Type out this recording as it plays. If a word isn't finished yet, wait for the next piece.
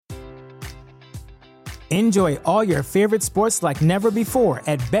Enjoy all your favorite sports like never before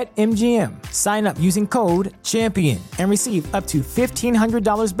at BetMGM. Sign up using code CHAMPION and receive up to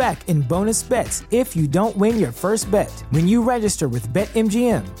 $1,500 back in bonus bets if you don't win your first bet. When you register with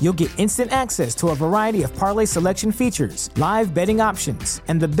BetMGM, you'll get instant access to a variety of parlay selection features, live betting options,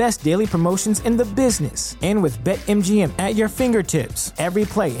 and the best daily promotions in the business. And with BetMGM at your fingertips, every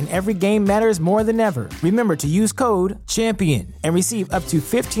play and every game matters more than ever. Remember to use code CHAMPION and receive up to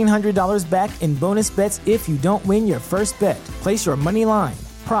 $1,500 back in bonus bets if you don't win your first bet. Place your money line,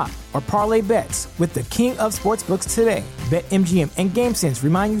 prop, or parlay bets with the king of sportsbooks today. BetMGM and GameSense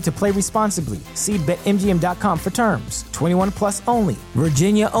remind you to play responsibly. See BetMGM.com for terms. 21 plus only.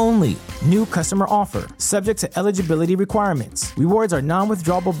 Virginia only. New customer offer. Subject to eligibility requirements. Rewards are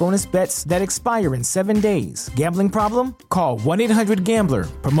non-withdrawable bonus bets that expire in 7 days. Gambling problem? Call 1-800-GAMBLER.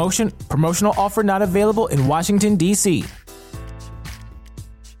 Promotional offer not available in Washington, D.C.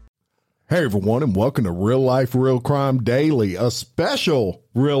 Hey, everyone, and welcome to Real Life Real Crime Daily, a special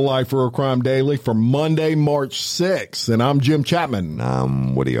Real Life Real Crime Daily for Monday, March 6th. And I'm Jim Chapman.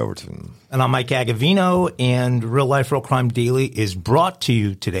 I'm Woody Overton. And I'm Mike Agavino, and Real Life Real Crime Daily is brought to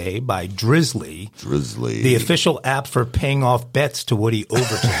you today by Drizzly. Drizzly. The official app for paying off bets to Woody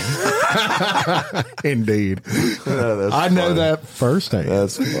Overton. Indeed. I know that firsthand.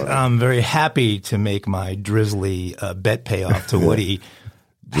 That's funny. I'm very happy to make my Drizzly bet payoff to Woody.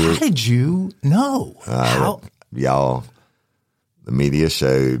 How did you know? Y'all, the media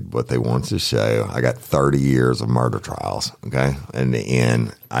showed what they wanted to show. I got 30 years of murder trials, okay? In the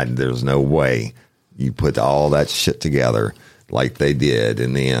end, there's no way you put all that shit together like they did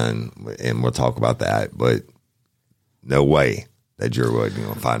in the end, and we'll talk about that, but no way that jury wasn't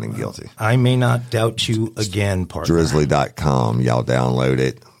going to find him guilty. I may not doubt you again, partner. Drizzly.com. Y'all download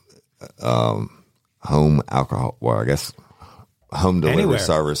it. Home alcohol, well, I guess home delivery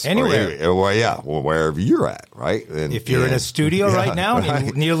service. Anywhere. Wherever you're at, right? And, if you're in a studio right now and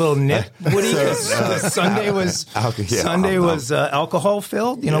you need a little nip, Woody, because Sunday was alcohol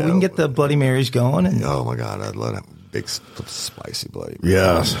filled, we can get the Bloody Marys going. And oh, my God, I'd love that big, spicy Bloody Mary.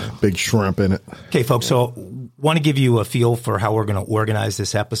 Yes, big shrimp in it. Okay, folks, so want to give you a feel for how we're going to organize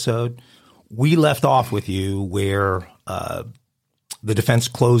this episode. We left off with you where the defense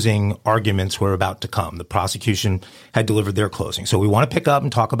closing arguments were about to come. The prosecution had delivered their closing. So we want to pick up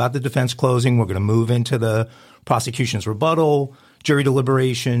and talk about the defense closing. We're going to move into the prosecution's rebuttal, jury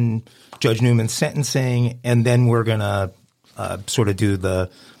deliberation, Judge Newman's sentencing, and then we're going to sort of do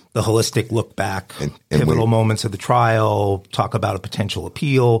the holistic look back, pivotal moments of the trial, talk about a potential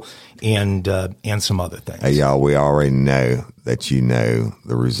appeal, and some other things. Hey, y'all, we already know that you know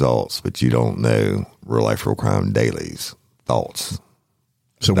the results, but you don't know Real Life Real Crime Daily's thoughts.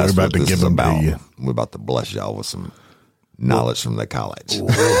 So we're about to give them to you. We're about to bless y'all with some knowledge from the college.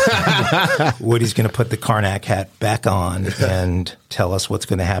 Woody's going to put the Karnak hat back on and tell us what's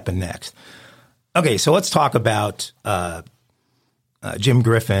going to happen next. Okay, so let's talk about Jim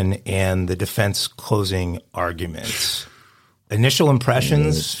Griffin and the defense closing arguments. Initial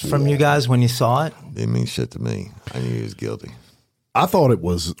impressions from you guys when you saw it? Didn't mean shit to me. I knew he was guilty. I thought it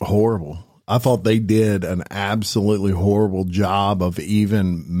was horrible. I thought they did an absolutely horrible job of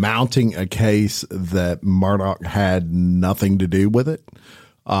even mounting a case that Murdaugh had nothing to do with it.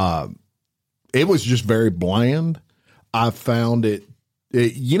 It was just very bland. I found it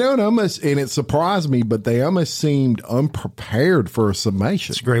almost, and it surprised me, but they almost seemed unprepared for a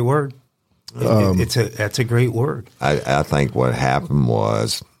summation. It's a great word. That's a great word. I think what happened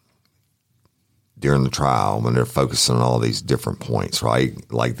was, during the trial, when they're focusing on all these different points, right?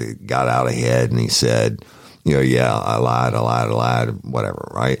 Like they got out ahead and he said, I lied,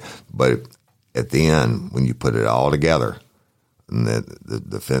 whatever, right? But at the end, when you put it all together, in the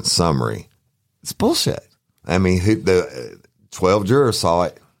defense summary, it's bullshit. I mean, the 12 jurors saw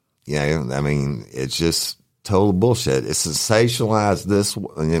it. It's just total bullshit. It's sensationalized this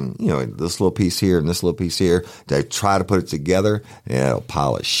little piece here and this little piece here. They try to put it together, and a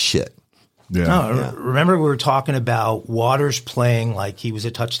pile of shit. Yeah. Remember we were talking about Waters playing like he was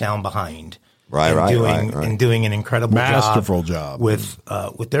a touchdown behind. Right. And doing an incredible masterful job with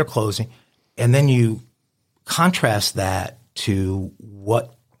their closing. And then you contrast that to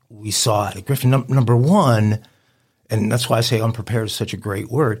what we saw at Griffin. Number one, and that's why I say unprepared is such a great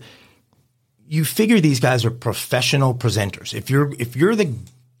word. You figure these guys are professional presenters. If you're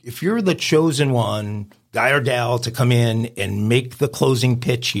the chosen one, guy or gal, to come in and make the closing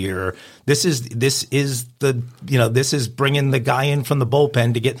pitch here, this is bringing the guy in from the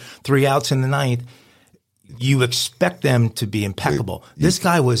bullpen to get 3 outs in the ninth. You expect them to be impeccable. This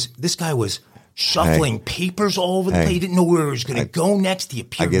guy was shuffling papers all over the place. He didn't know where he was going to go next. He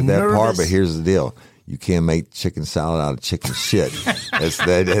appeared nervous. I get that part, but here's the deal. you can't make chicken salad out of chicken shit.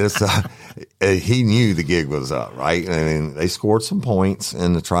 He knew the gig was up, right? I mean, they scored some points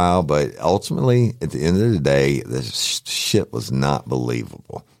in the trial, but ultimately, at the end of the day, the shit was not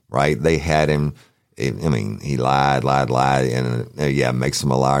believable, right? They had him. I mean, he lied, and makes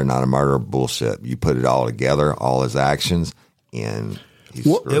him a liar, not a murderer. Bullshit. You put it all together, all his actions, and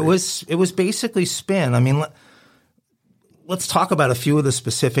it was basically spin. I mean, let's talk about a few of the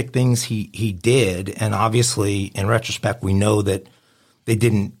specific things he did, and obviously, in retrospect, we know that they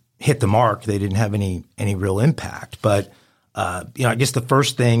didn't hit the mark. They didn't have any real impact. But I guess the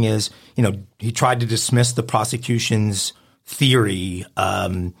first thing is, he tried to dismiss the prosecution's theory.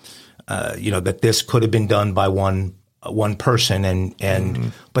 That this could have been done by one person,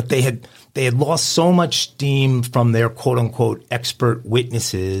 but they had lost so much steam from their quote unquote expert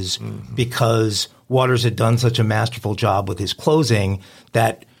witnesses because Waters had done such a masterful job with his closing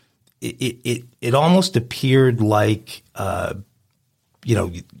that it almost appeared like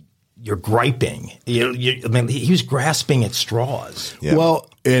you're griping. I mean, he was grasping at straws. Yeah. Well,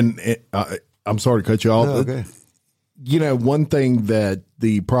 and I'm sorry to cut you off. No, okay. One thing that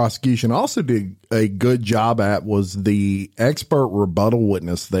the prosecution also did a good job at was the expert rebuttal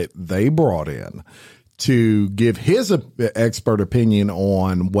witness that they brought in to give his expert opinion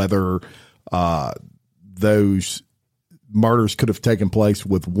on whether those murders could have taken place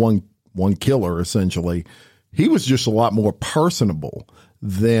with one killer, essentially. He was just a lot more personable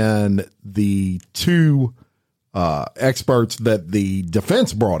than the two experts that the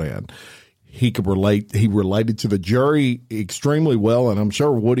defense brought in. He related to the jury extremely well. And I'm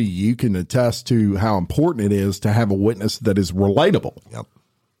sure, Woody, you can attest to how important it is to have a witness that is relatable. Yep.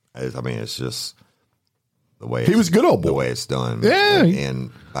 I mean, it's just the way he was good old boy. The way it's done. Yeah.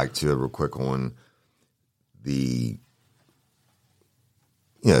 And back to it real quick on the,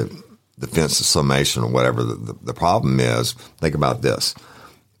 defense summation or whatever. The problem is, think about this.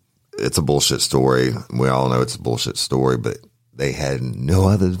 It's a bullshit story. We all know it's a bullshit story, but they had no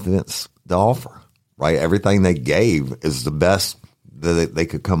other defense to offer, right? Everything they gave is the best that they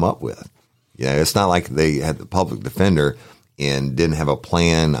could come up with. It's not like they had the public defender and didn't have a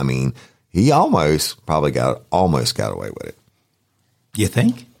plan. I mean, he almost got away with it. You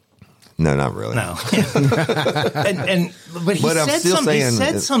think? No, not really. No. But he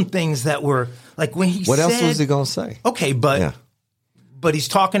said some things that were like when he what said. What else was he going to say? Okay, but he's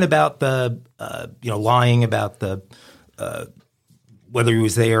talking about the lying about the whether he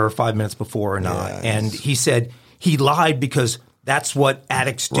was there 5 minutes before or not, and he said he lied because that's what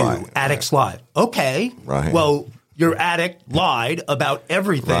addicts do. Right, addicts lie. Okay, right. Well, your addict lied about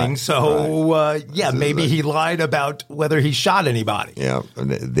everything, maybe he lied about whether he shot anybody. Yeah,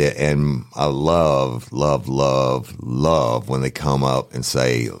 and I love when they come up and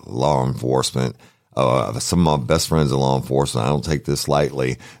say law enforcement. Some of my best friends in law enforcement, I don't take this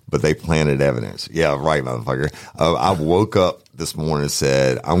lightly, but they planted evidence. Yeah, right, motherfucker. I woke up this morning and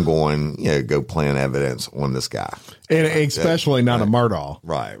said, I'm going, go plant evidence on this guy. And especially not a Murdaugh.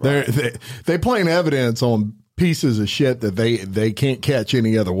 Right. They plant evidence on pieces of shit that they can't catch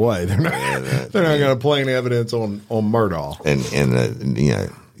any other way. They're not going to plant evidence on Murdaugh.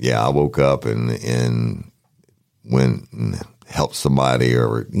 And I woke up and went and helped somebody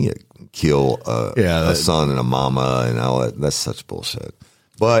or kill a son and a mama and all that. That's such bullshit.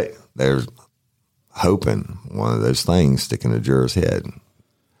 But there's hoping one of those things stick in the juror's head,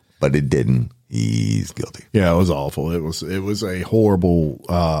 but it didn't. He's guilty. Yeah, it was awful. It was a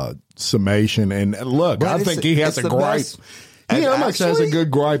horrible summation. And look, but I think he has a gripe. He almost has a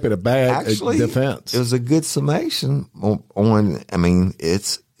good gripe at a bad defense. It was a good summation on. I mean,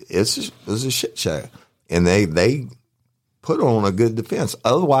 it was a shit show, and they put on a good defense.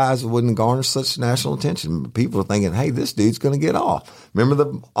 Otherwise, it wouldn't garner such national attention. People are thinking, hey, this dude's going to get off.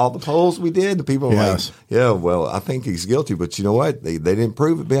 Remember all the polls we did? The people were like, yeah, well, I think he's guilty. But you know what? They didn't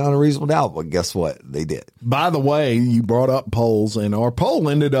prove it beyond a reasonable doubt. But guess what? They did. By the way, you brought up polls, and our poll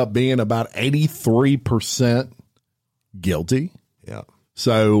ended up being about 83% guilty. Yeah.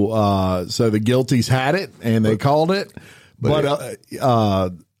 So the guilties had it, and they called it. But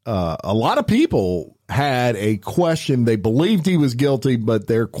a lot of people had a question. They believed he was guilty, but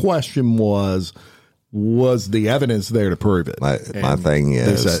their question was the evidence there to prove it? My thing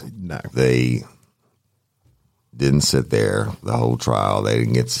is, they said, no. They didn't sit there the whole trial. They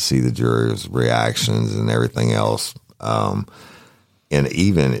didn't get to see the jurors' reactions and everything else. And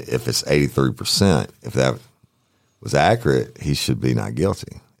even if it's 83%, if that was accurate, he should be not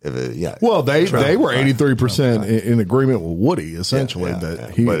guilty. Well, they were 83% in agreement with Woody, essentially,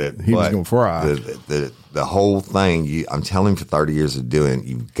 that he was going to fry. The whole thing, I'm telling him for 30 years of doing it,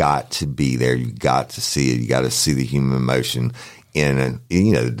 you've got to be there. You've got to see it. You got to see the human emotion. And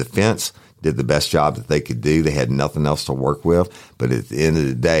the defense did the best job that they could do. They had nothing else to work with. But at the end of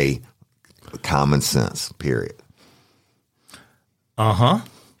the day, common sense, period.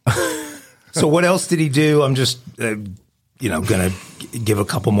 So what else did he do? I'm just, going to give a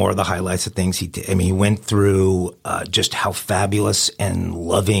couple more of the highlights of things he did. I mean, he went through just how fabulous and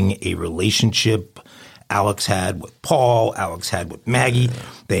loving a relationship Alex had with Paul, Alex had with Maggie.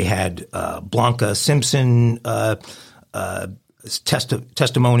 They had Blanca Simpson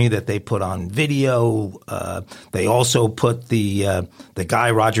testimony that they put on video. They also put the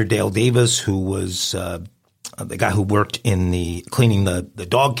guy, Roger Dale Davis, who was the guy who worked in cleaning the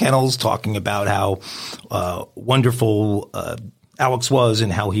dog kennels, talking about how wonderful Alex was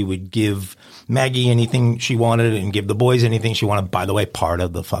and how he would give Maggie anything she wanted and give the boys anything she wanted. By the way, part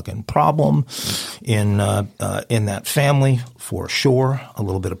of the fucking problem in that family, for sure. A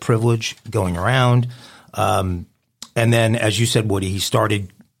little bit of privilege going around. And then, as you said, Woody, he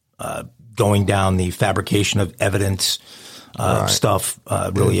started going down the fabrication of evidence stuff,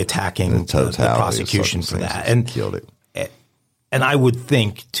 really attacking the prosecution for that. And killed it. And I would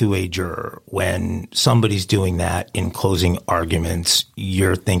think to a juror, when somebody's doing that in closing arguments,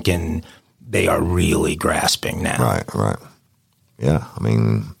 you're thinking they are really grasping now. Right. Yeah, I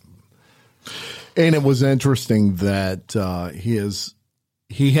mean. And it was interesting that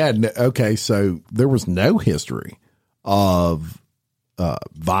so there was no history of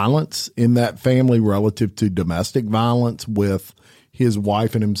violence in that family relative to domestic violence with his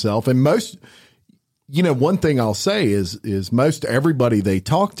wife and himself. And most, one thing I'll say is most everybody they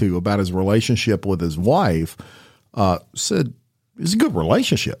talked to about his relationship with his wife said it was a good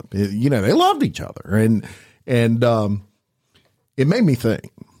relationship. They loved each other, and it made me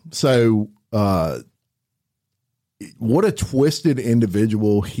think. So, what a twisted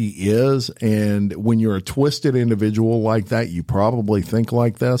individual he is. And when you're a twisted individual like that, you probably think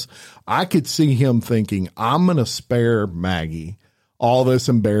like this. I could see him thinking, I'm going to spare Maggie all this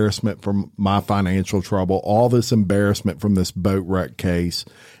embarrassment from my financial trouble, all this embarrassment from this boat wreck case.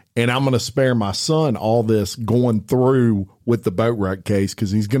 And I'm going to spare my son all this going through with the boat wreck case,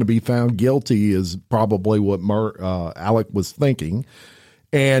 because he's going to be found guilty, is probably what Alec was thinking,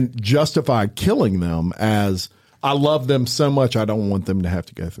 and justify killing them as, I love them so much, I don't want them to have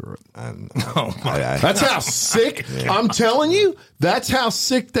to go through it. That's how sick. Yeah. I'm telling you, that's how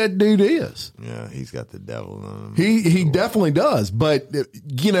sick that dude is. Yeah, he's got the devil on him. He definitely does. But,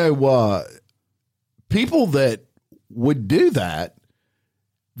 people that would do that,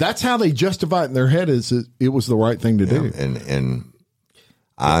 that's how they justify it in their head, is it was the right thing to do. And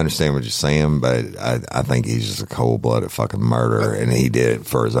I understand what you're saying, but I think he's just a cold-blooded fucking murderer, and he did it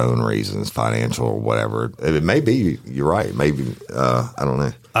for his own reasons, financial or whatever. It may be, you're right, maybe, I don't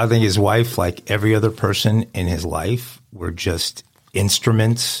know. I think his wife, like every other person in his life, were just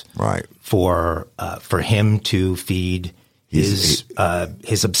instruments for him to feed his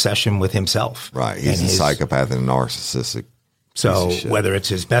obsession with himself. Right, he's a psychopath and narcissistic. So whether it's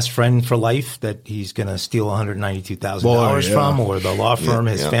his best friend for life that he's going to steal $192,000 from, or the law firm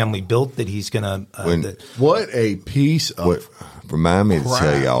his family built that he's going to. What a piece of. Remind me to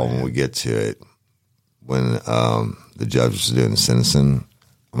tell y'all when we get to it, when the judge was doing the sentencing,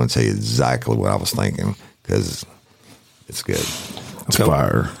 I'm going to tell you exactly what I was thinking, because it's good. It's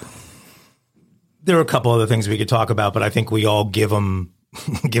fire. There are a couple other things we could talk about, but I think we all give them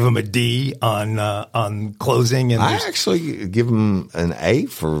a D on closing. And I actually give them an A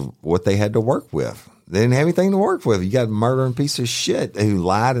for what they had to work with. They didn't have anything to work with. You got a murdering piece of shit who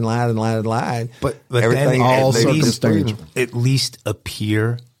lied and lied and lied and lied. But everything then all at least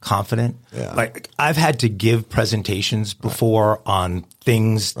appear confident. Yeah. Like, I've had to give presentations before on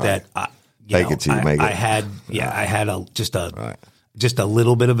things that I had just a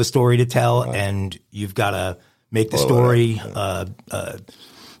little bit of a story to tell, and you've got to make the story, you got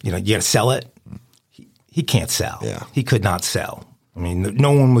to sell it. He can't sell. Yeah. He could not sell. I mean, I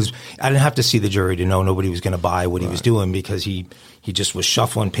didn't have to see the jury to know nobody was going to buy what he was doing, because he just was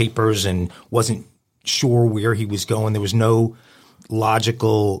shuffling papers and wasn't sure where he was going. There was no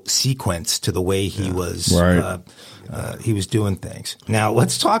logical sequence to the way he was he was doing things. Now,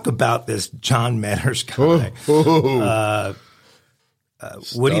 let's talk about this John Manners guy.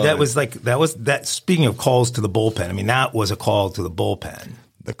 Woody, that was speaking of calls to the bullpen. I mean, that was a call to the bullpen.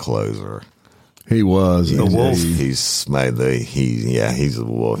 The closer. He was the wolf. He's a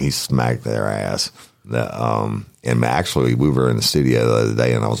wolf. He smacked their ass. And actually, we were in the studio the other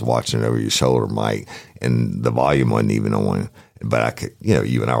day, and I was watching over your shoulder, Mike, and the volume wasn't even on. But I could,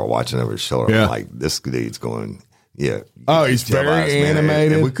 you and I were watching over his shoulder. Yeah. I'm like, this dude's going, Oh, he's very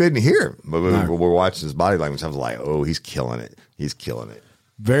animated. And we couldn't hear him, but we were watching his body language. I was like, oh, he's killing it. He's killing it.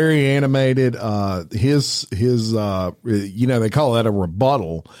 Very animated. His they call that a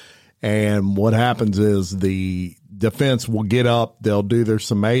rebuttal. And what happens is the defense will get up, they'll do their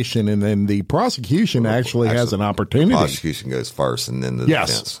summation, and then the prosecution actually has an opportunity. Prosecution goes first, and then the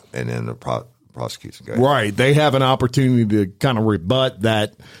defense, and then the prosecution goes. Right. They have an opportunity to kind of rebut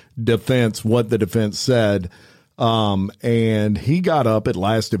that defense, what the defense said. And he got up. It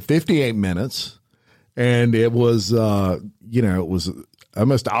lasted 58 minutes, and it was, it was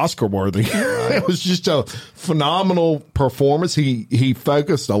almost Oscar worthy. It was just a phenomenal performance. He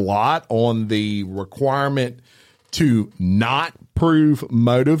focused a lot on the requirement to not prove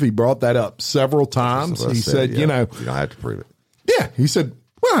motive. He brought that up several times. He said, you don't have to prove it. Yeah. He said,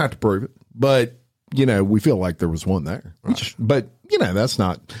 we don't have to prove it, but we feel like there was one there, but that's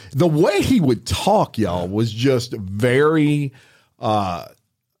not the way he would talk. Y'all was just very,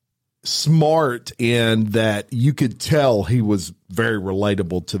 smart in that you could tell he was very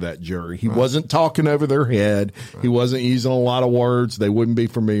relatable to that jury. He wasn't talking over their head. He wasn't using a lot of words they wouldn't be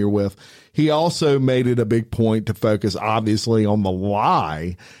familiar with. He also made it a big point to focus obviously on the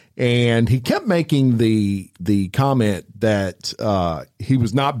lie. And he kept making the comment that, he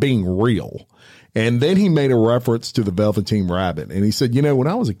was not being real. And then he made a reference to the Velveteen Rabbit. And he said, when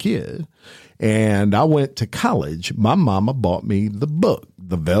I was a kid and I went to college, my mama bought me the book,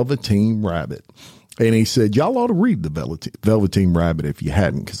 The Velveteen Rabbit. And he said, y'all ought to read the Velveteen Rabbit if you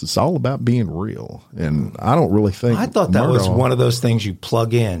hadn't, because it's all about being real. And I don't really think. I thought that was one of those things you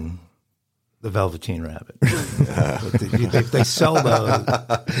plug in. The Velveteen Rabbit. they sell those.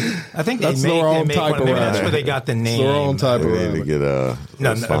 I think they make one. Maybe that's where they got the name. It's their own type of rabbit. To get a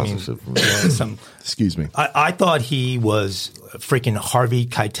sponsorship from Excuse me. I thought he was freaking Harvey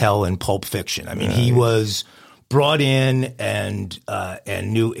Keitel in Pulp Fiction. I mean, he was brought in and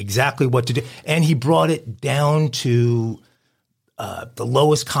knew exactly what to do, and he brought it down to the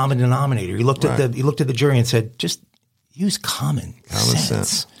lowest common denominator. He looked at the jury and said, "Just use common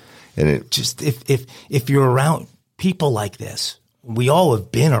sense." And it just if you're around people like this, we all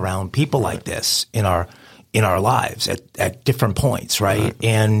have been around people like this in our lives at different points, right?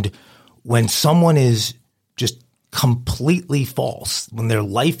 And when someone is just completely false, when their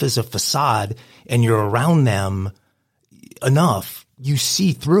life is a facade and you're around them enough, you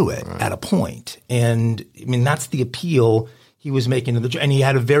see through it at a point. And I mean, that's the appeal he was making to the jury. And he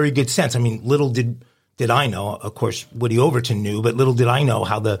had a very good sense. I mean, little did I know, of course, Woody Overton knew, but little did I know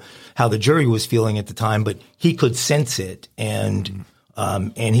how the jury was feeling at the time. But he could sense it, and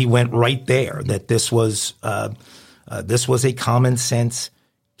he went right there that this was a common sense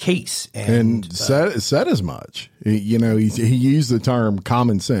case, and said as much. He used the term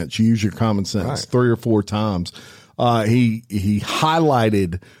common sense. Use your common sense 3 or 4 times. He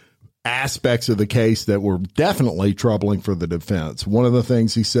highlighted aspects of the case that were definitely troubling for the defense. One of the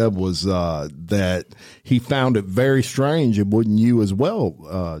things he said was that he found it very strange, and wouldn't you as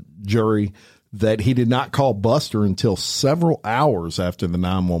well, jury, that he did not call Buster until several hours after the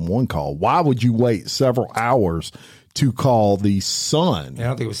 911 call. Why would you wait several hours to call the son?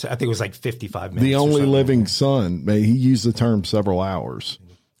 I think it was like 55 minutes. The only living son. He used the term several hours.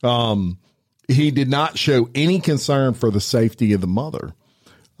 He did not show any concern for the safety of the mother.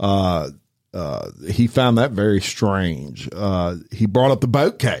 He found that very strange. He brought up the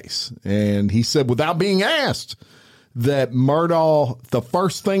boat case, and he said, without being asked, that Murdaugh, the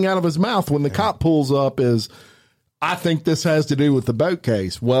first thing out of his mouth when the cop pulls up is, I think this has to do with the boat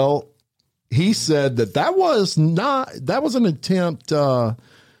case. Well, he said that was an attempt,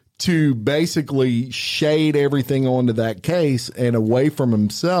 to basically shade everything onto that case and away from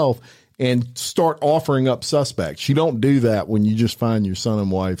himself and start offering up suspects. You don't do that when you just find your son and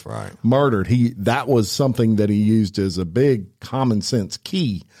wife murdered. That was something that he used as a big common sense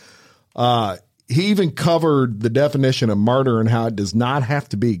key. He even covered the definition of murder and how it does not have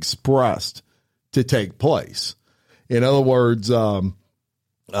to be expressed to take place. In other words, you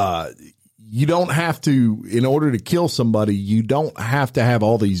don't have to, in order to kill somebody, you don't have to have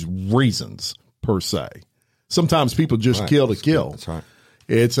all these reasons per se. Sometimes people just kill to kill. That's right.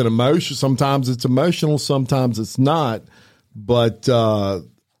 It's an emotion. Sometimes it's emotional. Sometimes it's not. But,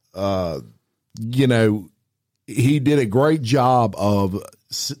 he did a great job of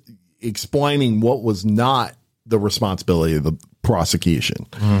explaining what was not the responsibility of the prosecution.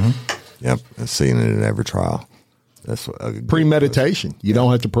 Mm-hmm. Yep. I've seen it in every trial. That's what, premeditation. You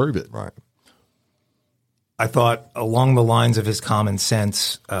don't have to prove it. Right. I thought along the lines of his common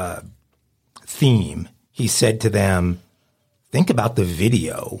sense theme, he said to them, think about the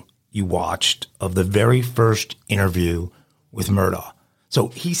video you watched of the very first interview with Murdaugh. So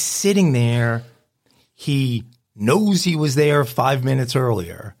he's sitting there. He knows he was there 5 minutes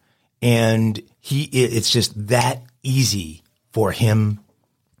earlier, and it's just that easy for him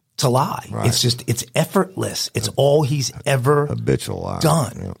to lie. Right. It's effortless. It's all he's ever habitual lie.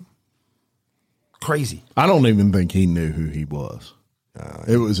 Done. Yep. Crazy. I don't even think he knew who he was.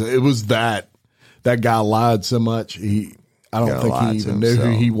 It was that guy lied so much. I don't think he even knew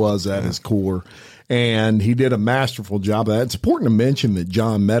who he was at his core. And he did a masterful job of that. It's important to mention that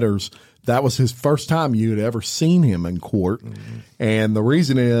John Metters, that was his first time you had ever seen him in court. Mm-hmm. And the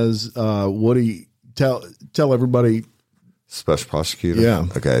reason is, Woody, tell everybody. Special prosecutor? Yeah.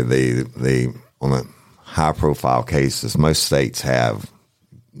 Okay. They on a high profile cases, most states have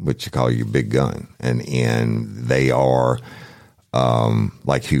what you call your big gun. And they are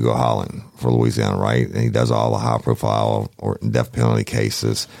like Hugo Holland for Louisiana, right? And he does all the high profile or death penalty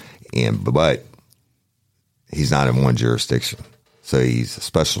cases. But he's not in one jurisdiction. So he's a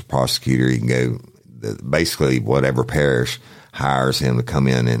special prosecutor. He can go basically whatever parish hires him to come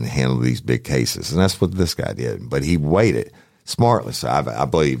in and handle these big cases. And that's what this guy did. But he waited smartly. So I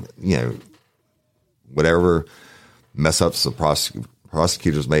believe, whatever mess ups the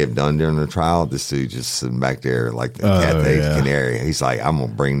prosecutors may have done during the trial, this dude just sitting back there like the canary. He's like, I'm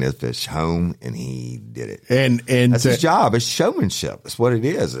going to bring this bitch home. And he did it. And that's his job. It's showmanship. That's what it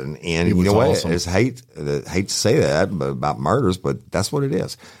is. And you know what? It's hate to say that about murders, but that's what it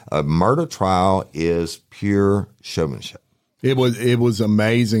is. A murder trial is pure showmanship. It was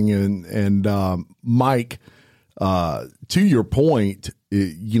amazing. And Mike, to your point,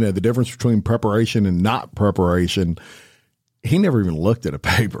 the difference between preparation and not preparation, he never even looked at a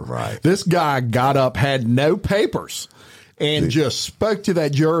paper. Right. This guy got up, had no papers, and just spoke to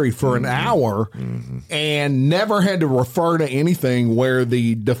that jury for an hour and never had to refer to anything, where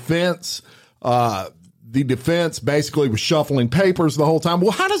the defense basically was shuffling papers the whole time. Well,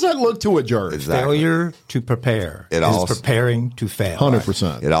 how does that look to a jury? Exactly. Failure to prepare is preparing to fail.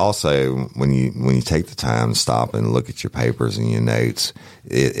 100%. Right. It also, when you take the time to stop and look at your papers and your notes,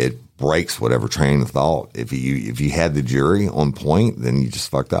 it breaks whatever train of thought. If you had the jury on point, then you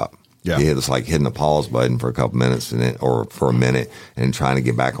just fucked up. Yeah. It's like hitting the pause button for a couple minutes or for a minute and trying to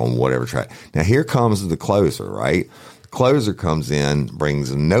get back on whatever track. Now here comes the closer, right? The closer comes in,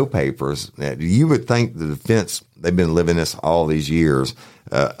 brings no papers. You would think the defense, they've been living this all these years,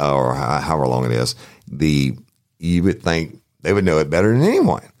 or however long it is. You would think they would know it better than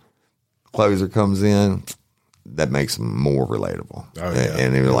anyone. Closer comes in. That makes them more relatable. Oh, yeah.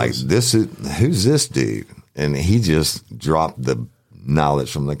 And they were like, who's this dude? And he just dropped the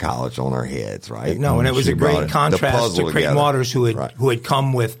knowledge from the college on our heads, right? No, and it was a great contrast to Creighton Waters, who had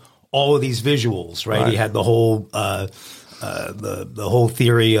come with all of these visuals, right? He had the whole the whole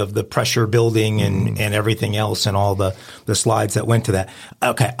theory of the pressure building and everything else, and all the slides that went to that.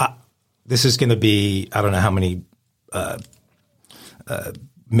 Okay, this is going to be, I don't know how many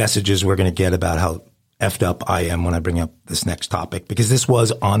messages we're going to get about how effed up I am when I bring up this next topic, because this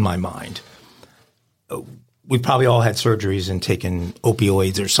was on my mind. We probably all had surgeries and taken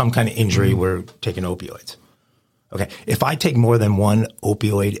opioids or some kind of injury where taking opioids. Okay. If I take more than one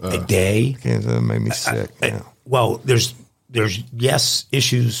opioid a day. That made me sick. Well, there's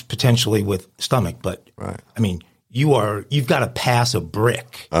issues potentially with stomach, but I mean, you've got to pass a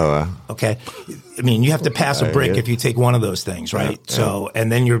brick. Okay. I mean, you have to pass a brick if you take one of those things, right? Yeah. So, and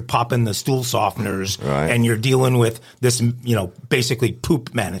then you're popping the stool softeners and you're dealing with this, basically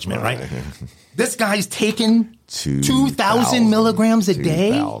poop management, right? This guy's taking 2,000 milligrams a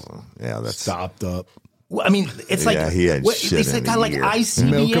day. 2,000. Yeah, that's stopped up. Well, I mean, it's like he had shit it's kind of like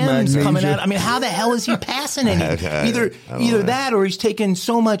ICBMs coming out. I mean, how the hell is he passing it? Either that, or he's taking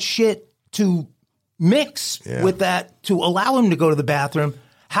so much shit to mix with that to allow him to go to the bathroom.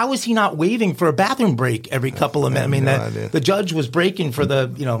 How is he not waving for a bathroom break every couple of minutes? I mean, the judge was breaking for the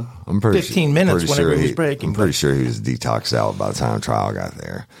 15 minutes whenever he was breaking. I'm pretty sure he was detoxed out by the time the trial got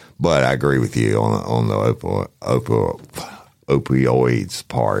there. But I agree with you on the opioids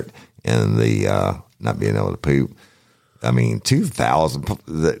part and the not being able to poop. I mean, 2,000.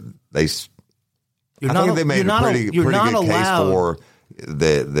 I think they made a pretty good case for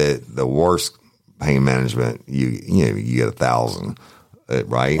the worst pain management. You get 1,000.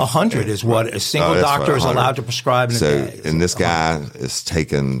 Right, 100 is what a single doctor is allowed to prescribe in a day. And this guy is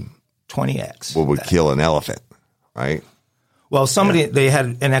taking 20x. What would kill an elephant, right? Well, they had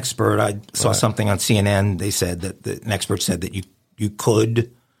an expert. I saw something on CNN. They said that an expert said that you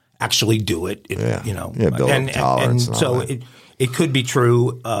could actually do it. Build up tolerance. And so it could be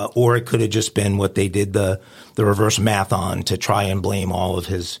true, or it could have just been what they did the reverse math on to try and blame all of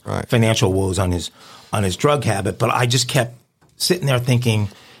his financial woes on his drug habit. But I just kept sitting there thinking,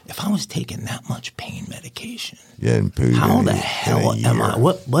 if I was taking that much pain medication, how the hell am I?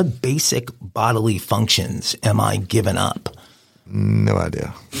 What basic bodily functions am I giving up? No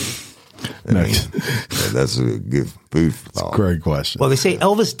idea. That's a good food thought. Great question. Well, they say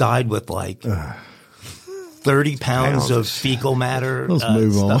Elvis died with like 30 pounds of fecal matter. Let's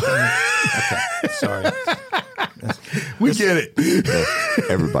move on. Okay, sorry. We get it.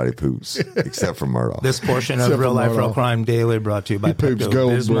 Everybody poops except for Murdaugh. This portion of Real Life Real Crime Daily brought to you by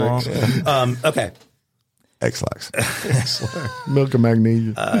Pepto-Bismol. Okay. X-Lax. Milk and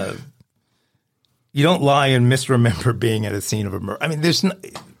magnesia. You don't lie and misremember being at a scene of a murder. I mean, there's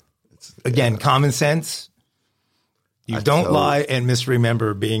again, common sense. You don't lie and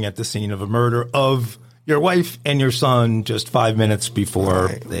misremember being at the scene of a murder of your wife and your son just 5 minutes before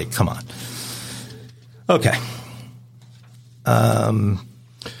they come on. Okay.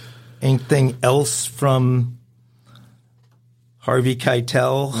 Anything else from Harvey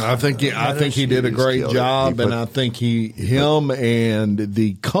Keitel? I think he did a great job, and I think him and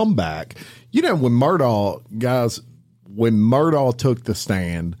the comeback. You know, when Murdaugh took the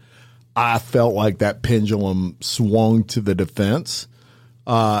stand, I felt like that pendulum swung to the defense.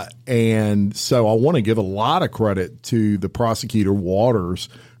 And so I want to give a lot of credit to the prosecutor Waters,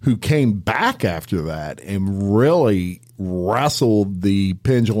 who came back after that and really wrestled the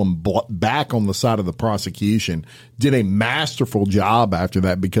pendulum back on the side of the prosecution, did a masterful job after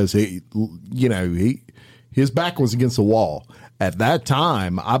that, because his back was against the wall. At that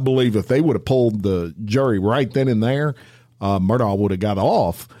time, I believe if they would have pulled the jury right then and there, Murdaugh would have got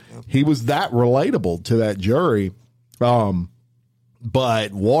off. He was that relatable to that jury.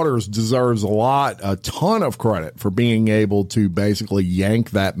 But Waters deserves a ton of credit for being able to basically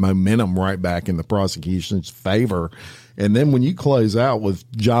yank that momentum right back in the prosecution's favor. And then when you close out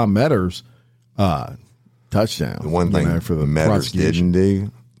with John Metters, touchdown. The one thing for the Metters didn't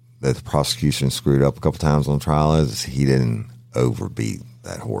do that the prosecution screwed up a couple times on trial is he didn't overbeat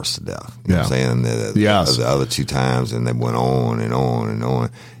that horse to death. You know what I'm saying? The other two times, and they went on and on and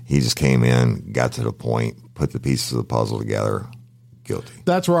on. He just came in, got to the point, put the pieces of the puzzle together. Guilty.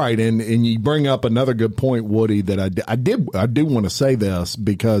 That's right, and you bring up another good point, Woody. That I do want to say this,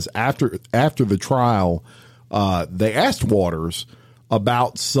 because after the trial, they asked Waters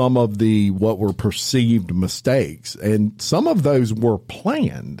about some of what were perceived mistakes, and some of those were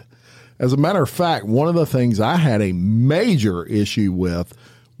planned. As a matter of fact, one of the things I had a major issue with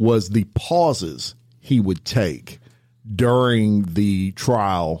was the pauses he would take during the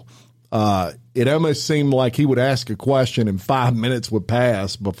trial. It almost seemed like he would ask a question and 5 minutes would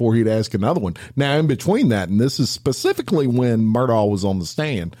pass before he'd ask another one. Now, in between that, and this is specifically when Murdaugh was on the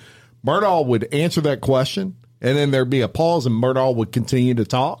stand, Murdaugh would answer that question, and then there'd be a pause, and Murdaugh would continue to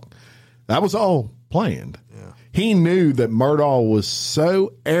talk. That was all planned. Yeah. He knew that Murdaugh was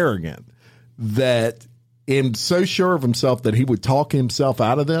so arrogant and so sure of himself that he would talk himself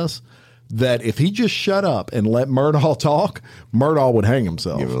out of this, that if he just shut up and let Murdaugh talk, Murdaugh would hang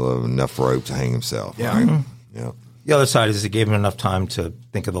himself. Give him enough rope to hang himself. Yeah. Right? Mm-hmm. Yeah. The other side is it gave him enough time to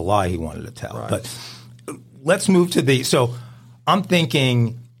think of the lie he wanted to tell. Right. But let's move to so I'm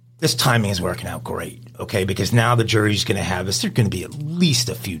thinking this timing is working out great, okay? Because now the jury's going to have us. They're going to be at least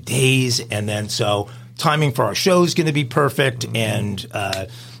a few days. And then so timing for our show is going to be perfect. And,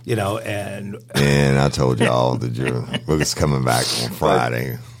 and I told y'all the jury was coming back on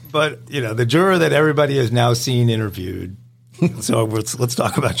Friday. But, the juror that everybody has now seen interviewed, so let's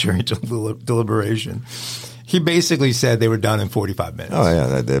talk about jury deliberation. He basically said they were done in 45 minutes. Oh,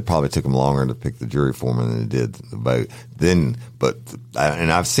 yeah. It probably took them longer to pick the jury foreman than it did the vote. And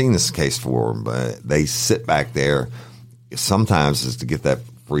I've seen this case before, but they sit back there sometimes just to get that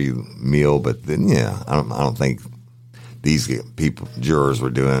free meal. But then, I don't think these jurors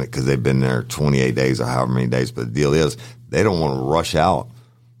were doing it because they've been there 28 days or however many days. But the deal is they don't want to rush out.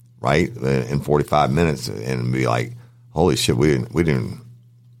 Right, in 45 minutes, and be like, "Holy shit, we didn't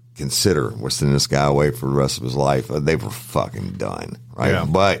consider we're sending this guy away for the rest of his life." They were fucking done, right? Yeah.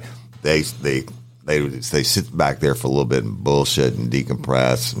 But they sit back there for a little bit and bullshit and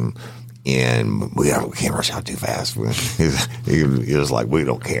decompress, and we can't rush out too fast. He was like, "We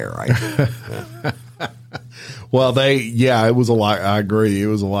don't care," right? Yeah. Well, it was a lot. I agree, it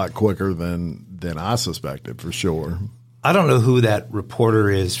was a lot quicker than I suspected, for sure. I don't know who that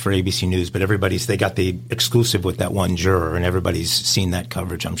reporter is for ABC News, but they got the exclusive with that one juror, and everybody's seen that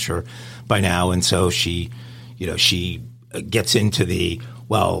coverage, I'm sure, by now. And so she gets into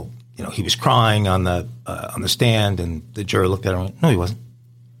well, he was crying on the stand, and the jury looked at him and went, no, he wasn't.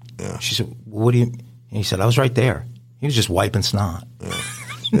 Yeah. She said, what do you, and he said, I was right there. He was just wiping snot. Yeah.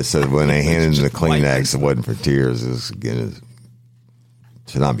 It said when they handed him the Kleenex, it wasn't for tears. It was, again,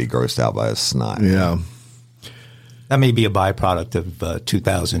 to not be grossed out by his snot. Yeah. That may be a byproduct of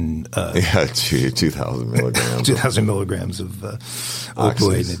 2,000 2,000 milligrams. 2,000 milligrams of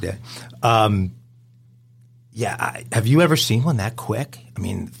opioid in a day. Have you ever seen one that quick? I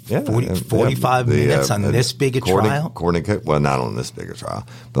mean, 45 minutes on this big a trial? Well, not on this big a trial,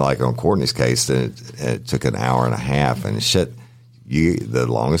 but like on Courtney's case, it took an hour and a half, and shit. The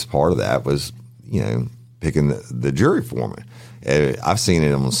longest part of that was, picking the jury foreman. I've seen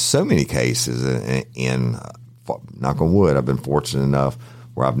it on so many cases, and knock on wood, I've been fortunate enough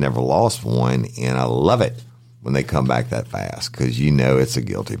where I've never lost one, and I love it when they come back that fast because it's a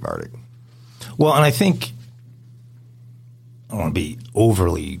guilty verdict. Well, and I think I don't want to be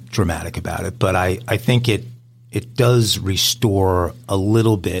overly dramatic about it, but I think it does restore a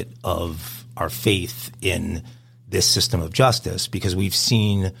little bit of our faith in this system of justice, because we've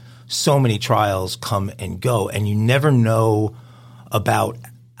seen so many trials come and go, and you never know about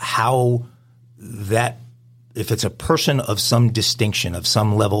how that, if it's a person of some distinction, of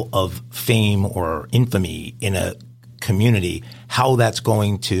some level of fame or infamy in a community, how that's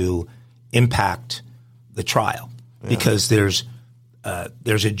going to impact the trial. Yeah. Because there's a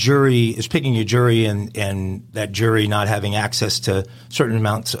jury is picking a jury, and that jury not having access to certain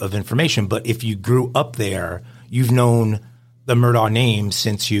amounts of information. But if you grew up there, you've known the Murdaugh name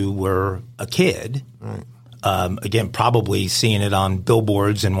since you were a kid. Right. Again, probably seeing it on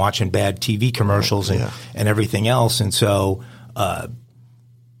billboards and watching bad TV commercials and everything else. And so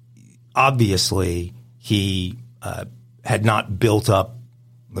obviously he had not built up,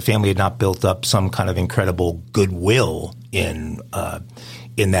 the family had not built up some kind of incredible goodwill in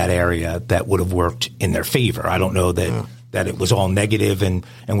that area that would have worked in their favor. I don't know that it was all negative and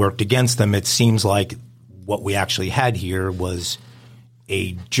worked against them. It seems like what we actually had here was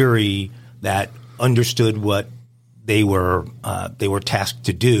a jury that understood what they were tasked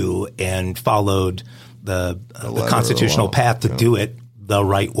to do and followed the constitutional path to do it the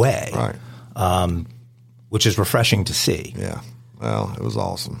right way, which is refreshing to see. Yeah, well, it was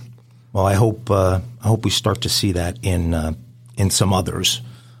awesome. Well, I hope we start to see that in some others.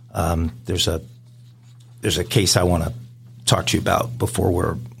 There's a case I want to talk to you about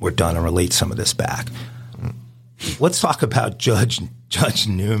before we're done and relate some of this back. Let's talk about Judge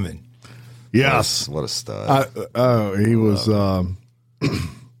Newman. Yes. What a stud. He was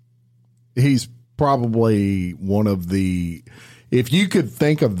he's probably one of the, if you could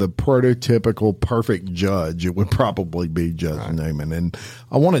think of the prototypical perfect judge, it would probably be Judge Newman. And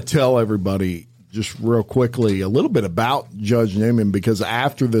I want to tell everybody just real quickly a little bit about Judge Newman, because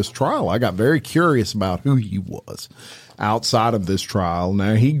after this trial, I got very curious about who he was outside of this trial.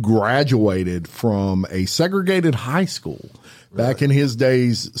 Now, he graduated from a segregated high school. Back in his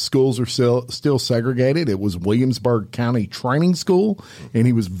days, schools are still segregated. It was Williamsburg County Training School, and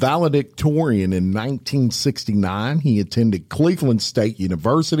he was valedictorian in 1969. He attended Cleveland State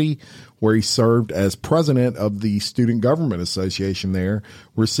University, where he served as president of the Student Government Association there,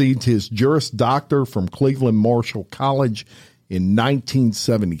 received his Juris Doctor from Cleveland Marshall College in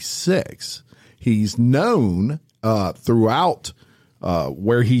 1976. He's known throughout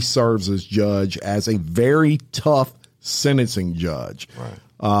where he serves as judge as a very tough sentencing judge.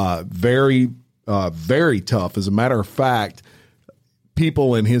 Very tough. As a matter of fact,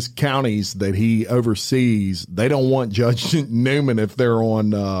 people in his counties that he oversees, they don't want Judge Newman if they're on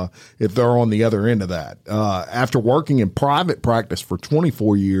the other end of that. After working in private practice for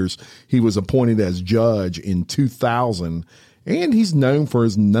 24 years, he was appointed as judge in 2000, and he's known for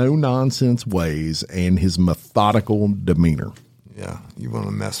his no-nonsense ways and his methodical demeanor. Yeah, you want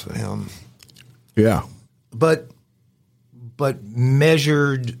to mess with him. Yeah. But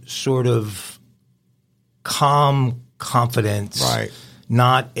measured, sort of calm confidence, right?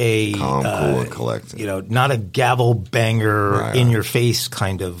 Not a calm, cool, and collected. Not a gavel banger in your face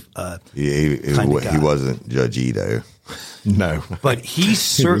kind of. He wasn't Judge Ito. No, but he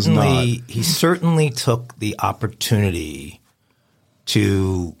certainly took the opportunity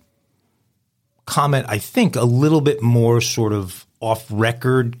to comment, I think, a little bit more sort of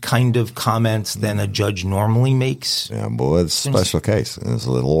off-record kind of comments than a judge normally makes. Yeah, boy, it's a special case. It's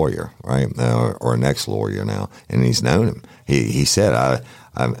a little lawyer, right? Or an ex-lawyer now, and he's known him. He said,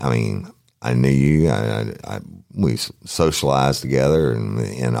 I mean, I knew you. We socialized together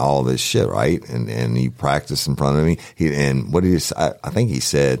and all this shit, right? And you practiced in front of me. I think he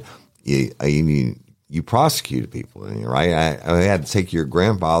said, you you prosecuted people, right? I had to take your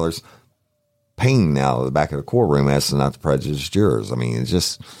grandfather's pain out of the back of the courtroom as to not to prejudice jurors. I mean, it's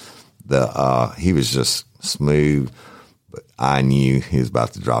just he was just smooth, but I knew he was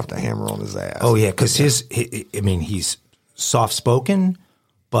about to drop the hammer on his ass. Oh yeah, because he's soft spoken,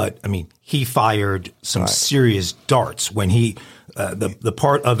 but I mean, he fired some serious darts when he. The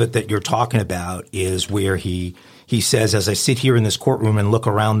part of it that you're talking about is where he says, as I sit here in this courtroom and look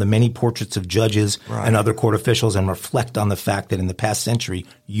around the many portraits of judges and other court officials and reflect on the fact that in the past century,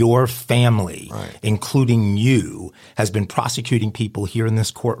 your family, including you, has been prosecuting people here in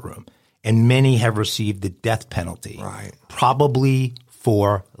this courtroom, and many have received the death penalty, probably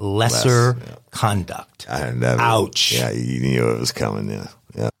for lesser conduct. Ouch. Yeah, you knew it was coming in.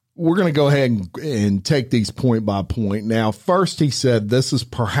 Yeah. We're going to go ahead and take these point by point. Now, first, he said, this is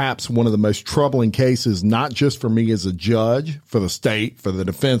perhaps one of the most troubling cases, not just for me as a judge, for the state, for the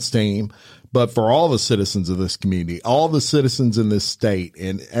defense team, but for all the citizens of this community, all the citizens in this state.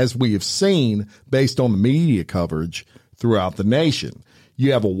 And as we have seen, based on the media coverage throughout the nation,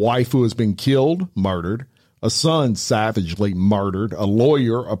 you have a wife who has been killed, murdered, a son savagely murdered, a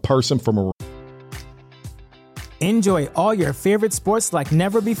lawyer, a person from a Enjoy all your favorite sports like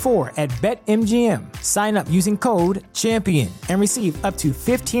never before at BetMGM. Sign up using code CHAMPION and receive up to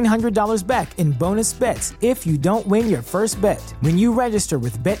 $1,500 back in bonus bets if you don't win your first bet. When you register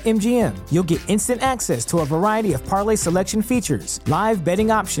with BetMGM, you'll get instant access to a variety of parlay selection features, live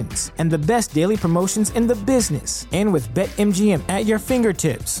betting options, and the best daily promotions in the business. And with BetMGM at your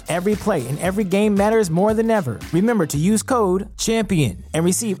fingertips, every play and every game matters more than ever. Remember to use code CHAMPION and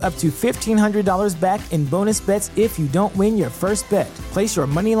receive up to $1,500 back in bonus bets if you don't win your first bet. Place your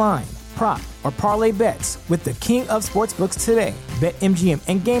money line, prop, or parlay bets with the king of sportsbooks today. BetMGM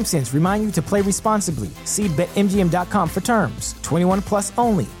and GameSense remind you to play responsibly. See BetMGM.com for terms. 21 plus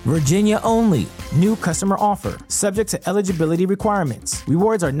only. Virginia only. New customer offer. Subject to eligibility requirements.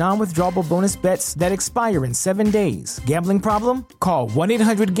 Rewards are non-withdrawable bonus bets that expire in 7 days. Gambling problem? Call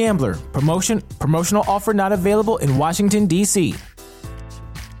 1-800-GAMBLER. Promotional offer not available in Washington, D.C.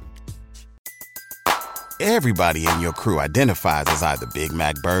 Everybody in your crew identifies as either Big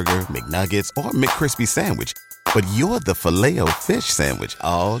Mac Burger, McNuggets, or McCrispy Sandwich. But you're the Filet-O-Fish Sandwich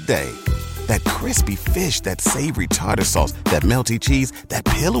all day. That crispy fish, that savory tartar sauce, that melty cheese, that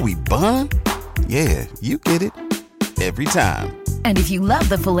pillowy bun. Yeah, you get it. Every time. And if you love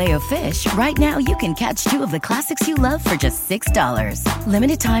the Filet-O-Fish, right now you can catch two of the classics you love for just $6.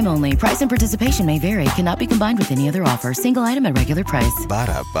 Limited time only. Price and participation may vary. Cannot be combined with any other offer. Single item at regular price.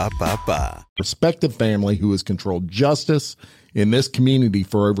 Ba-da-ba-ba-ba. Respective family who has controlled justice in this community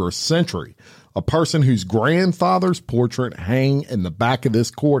for over a century. A person whose grandfather's portrait hang in the back of this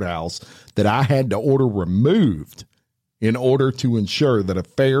courthouse that I had to order removed in order to ensure that a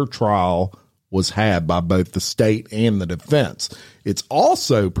fair trial was had by both the state and the defense. It's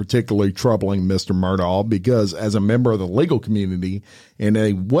also particularly troubling, Mr. Murdaugh, because as a member of the legal community and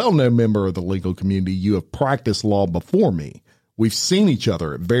a well-known member of the legal community, you have practiced law before me. We've seen each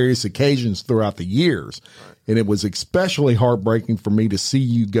other at various occasions throughout the years, and it was especially heartbreaking for me to see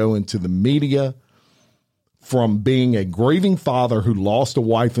you go into the media from being a grieving father who lost a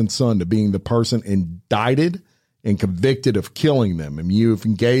wife and son to being the person indicted and convicted of killing them. And you have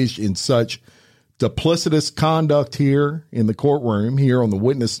engaged in such duplicitous conduct here in the courtroom, here on the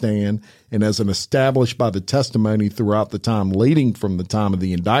witness stand, and as an established by the testimony throughout the time leading from the time of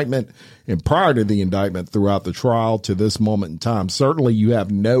the indictment and prior to the indictment throughout the trial to this moment in time. Certainly you have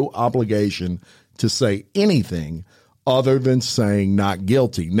no obligation to say anything other than saying not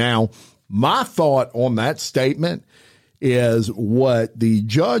guilty. Now, my thought on that statement is what the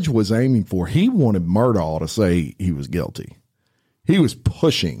judge was aiming for. He wanted Murdaugh to say he was guilty. He was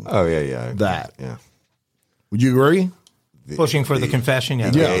pushing that. Yeah. Would you agree? Pushing for the confession?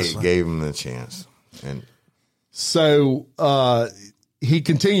 Yeah. Yes. Gave him the chance. And so he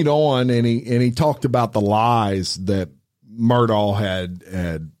continued on and he talked about the lies that Murdaugh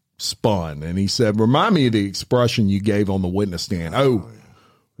had spun. And he said, remind me of the expression you gave on the witness stand.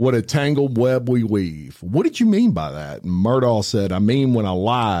 What a tangled web we weave. What did you mean by that? And Murdaugh said, I mean, when I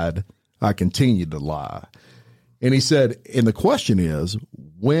lied, I continued to lie. And he said, and the question is,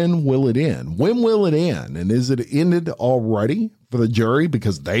 when will it end? When will it end? And is it ended already for the jury?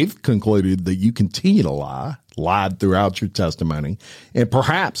 Because they've concluded that you continue to lie, lied throughout your testimony. And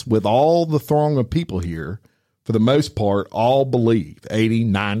perhaps with all the throng of people here, for the most part, all believe, 80,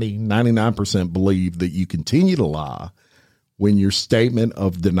 90, 99% believe that you continue to lie when your statement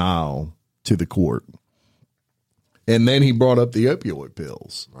of denial to the court. And then he brought up the opioid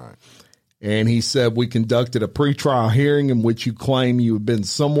pills. right. And he said, we conducted a pretrial hearing in which you claim you had been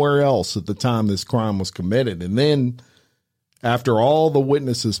somewhere else at the time this crime was committed. And then after all the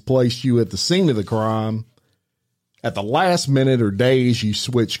witnesses placed you at the scene of the crime, at the last minute or days, you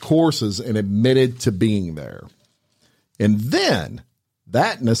switched courses and admitted to being there. And then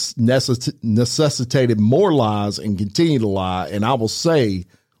that necessitated more lies and continue to lie. And I will say,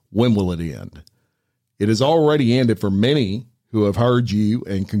 when will it end? It has already ended for many who have heard you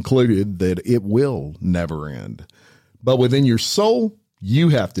and concluded that it will never end. But within your soul, you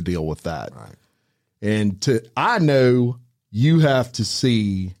have to deal with that. Right. And I know you have to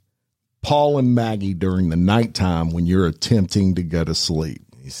see Paul and Maggie during the nighttime when you're attempting to go to sleep.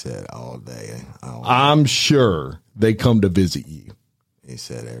 He said all day. I'm sure they come to visit you. He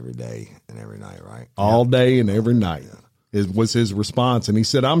said every day and every night, right? All day and every night was his response. And he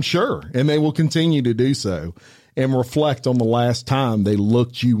said, I'm sure. And they will continue to do so and reflect on the last time they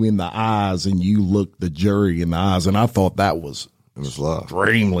looked you in the eyes and you looked the jury in the eyes. And I thought that was love.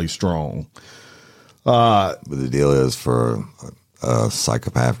 Extremely strong. But the deal is, for a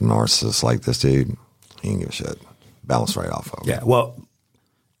psychopath narcissist like this dude, he ain't give a shit. Bounce right off of him. Yeah, well,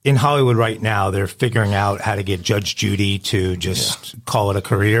 in Hollywood right now, they're figuring out how to get Judge Judy to just call it a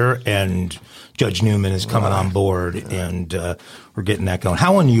career, and Judge Newman is coming on board, and we're getting that going.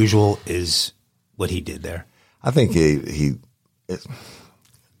 How unusual is what he did there? I think he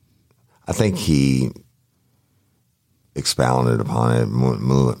expounded upon it a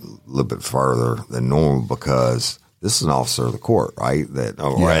little bit further than normal, because this is an officer of the court, right?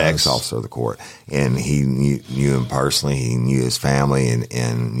 Or an ex-officer of the court. And he knew him personally. He knew his family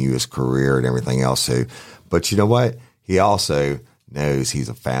and knew his career and everything else. So, but you know what? He also knows he's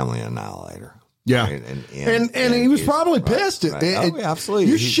a family annihilator. Yeah. Right? And he was probably pissed. Right. Oh, yeah, absolutely.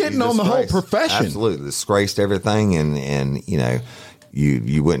 You're shitting on the whole profession. Absolutely. Disgraced everything. And you know,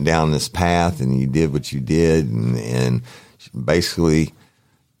 you went down this path and you did what you did. And basically,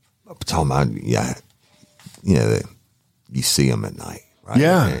 talking about, you know, that you see them at night, right?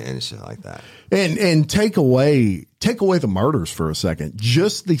 Yeah. And shit like that. And take away the murders for a second.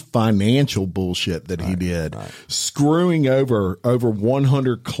 Just the financial bullshit that he did, screwing over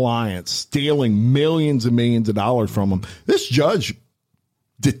 100 clients, stealing millions and millions of dollars from them. This judge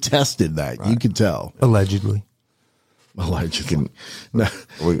detested that. Right. You could tell. Allegedly. No,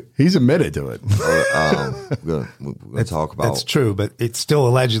 he's admitted to it. We're going to talk about. That's true, but it's still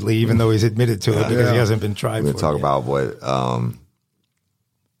allegedly, even though he's admitted to it, because he hasn't been tried. We're going to talk about what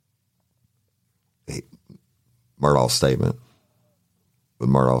Murdaugh's statement. What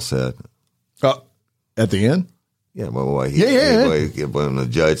Murdaugh said. At the end. Yeah. Well, when the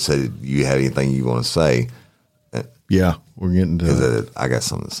judge said, "You have anything you want to say?" Yeah, we're getting to it. I got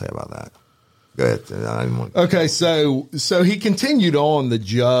something to say about that. Go ahead. I didn't want to... Okay, so he continued on, the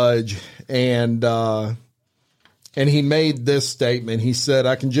judge, and he made this statement. He said,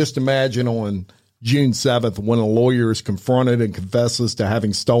 "I can just imagine on June 7th when a lawyer is confronted and confesses to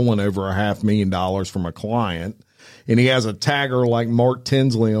having stolen over $500,000 from a client, and he has a tagger like Mark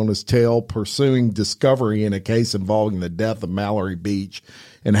Tinsley on his tail pursuing discovery in a case involving the death of Mallory Beach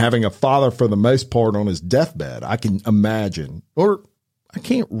and having a father for the most part on his deathbed. I can imagine, or I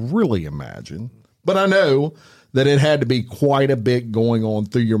can't really imagine, but I know that it had to be quite a bit going on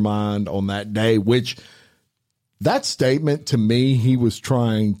through your mind on that day," which that statement, to me, he was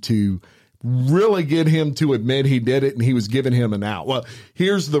trying to really get him to admit he did it, and he was giving him an out. Well,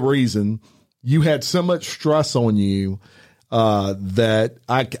 here's the reason. You had so much stress on you that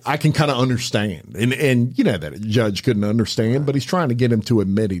I can kind of understand. And you know that a judge couldn't understand, but he's trying to get him to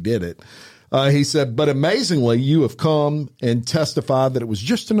admit he did it. He said, "But amazingly, you have come and testified that it was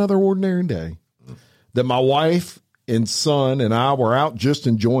just another ordinary day, that my wife and son and I were out just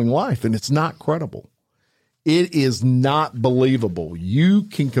enjoying life, and it's not credible. It is not believable. You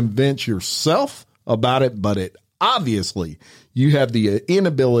can convince yourself about it, but it obviously you have the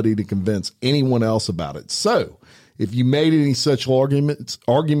inability to convince anyone else about it. So if you made any such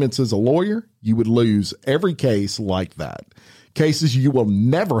arguments as a lawyer, you would lose every case like that. Cases you will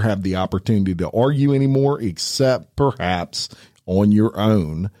never have the opportunity to argue anymore, except perhaps on your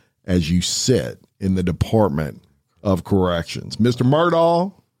own as you sit in the Department of Corrections." Mr.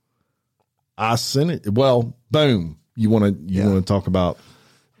 Murdaugh, I sent it. Well, boom. You want to talk about?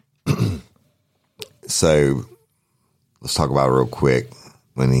 So let's talk about it real quick.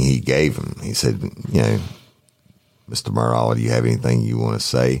 When he gave him, he said, "You know, Mr. Murdaugh, do you have anything you want to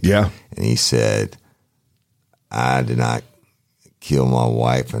say?" Yeah. And he said, "I did not kill my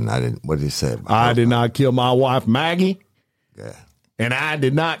wife," and I didn't. What did he say? I did not kill my wife, Maggie. Yeah. And I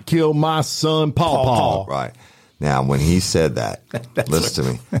did not kill my son, Paul. Right. Now, when he said that, listen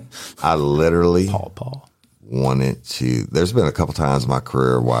to me. I literally Paul. wanted to. There's been a couple times in my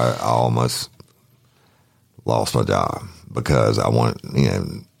career where I almost lost my job because I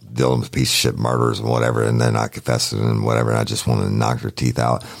wanted, dealing with piece of shit murders and whatever, and then I confessed it and whatever, and I just wanted to knock their teeth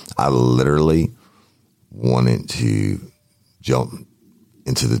out. I literally wanted to jump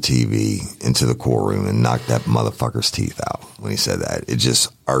into the TV, into the courtroom, and knock that motherfucker's teeth out when he said that. It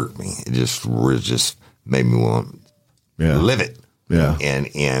just irked me. It just made me want to live it. Yeah.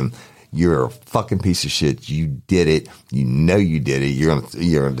 And you're a fucking piece of shit. You did it. You know you did it. You're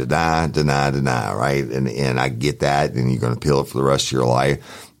gonna deny, right? And I get that, and you're gonna appeal it for the rest of your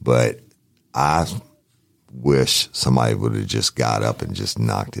life. But I wish somebody would have just got up and just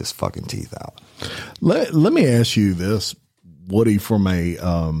knocked his fucking teeth out. Let me ask you this, Woody, from a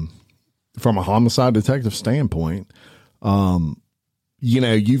homicide detective standpoint.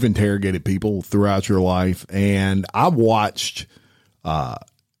 You've interrogated people throughout your life, and I watched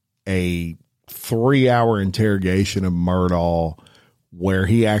a 3-hour interrogation of Murdaugh where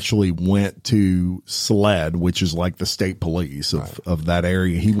he actually went to SLED, which is like the state police of that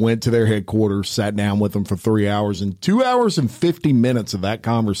area. He went to their headquarters, sat down with them for 3 hours, and 2 hours and 50 minutes of that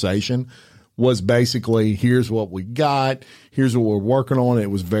conversation was basically, here's what we got, here's what we're working on. It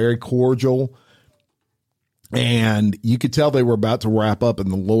was very cordial. And you could tell they were about to wrap up,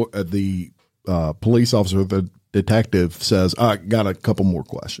 and the police officer, the detective, says, I got a couple more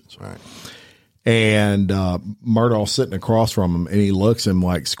questions. Right. And Murdaugh sitting across from him, and he looks him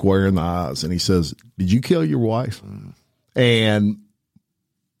like square in the eyes, and he says, did you kill your wife? Mm. And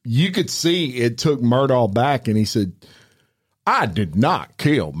you could see it took Murdaugh back, and he said, I did not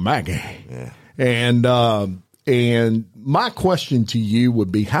kill Maggie. Yeah. And my question to you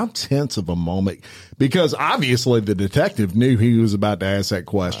would be, how tense of a moment, because obviously the detective knew he was about to ask that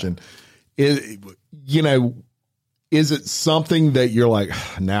question. Right. Is it something that you're like,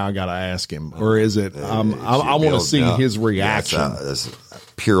 now I got to ask him, or is it, I want to see his reaction? Yeah, it's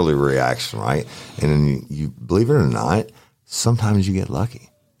purely reaction, right? And then you believe it or not, sometimes you get lucky,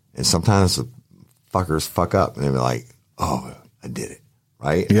 and sometimes the fuckers fuck up and they're like, oh, I did it.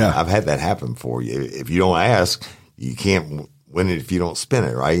 Right. Yeah. I've had that happen for you. If you don't ask, you can't win it if you don't spin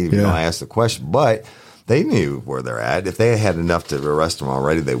it, right? If you don't ask the question. But they knew where they're at. If they had enough to arrest them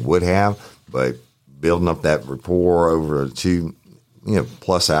already, they would have. But building up that rapport over 2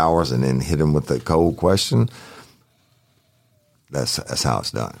 plus hours and then hit them with the cold question, that's how it's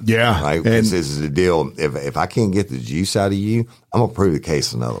done. Yeah. Right? This is the deal. If I can't get the juice out of you, I'm going to prove the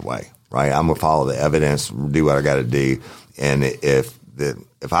case another way. Right? I'm going to follow the evidence, do what I got to do. And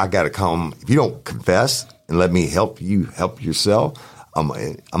if I got to come, if you don't confess and let me help you help yourself, I'm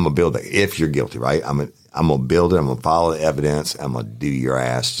gonna build it. If you're guilty, right? I'm gonna build it. I'm gonna follow the evidence. I'm gonna do your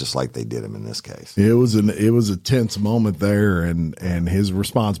ass just like they did him in this case. It was a tense moment there, and his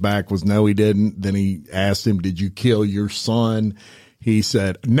response back was no, he didn't. Then he asked him, "Did you kill your son?" He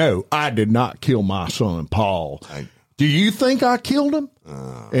said, "No, I did not kill my son, Paul." Do you think I killed him?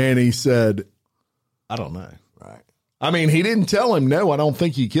 And he said, "I don't know." Right. I mean, he didn't tell him, no, I don't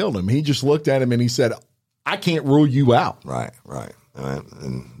think you killed him. He just looked at him and he said, I can't rule you out. Right.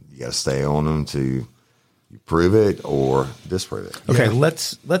 And you got to stay on them to prove it or disprove it. Okay,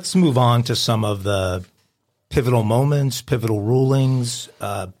 let's move on to some of the pivotal moments, pivotal rulings.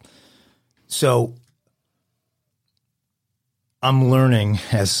 So I'm learning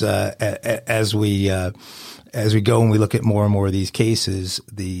as we go and we look at more and more of these cases,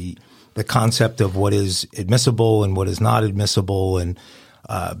 the concept of what is admissible and what is not admissible. And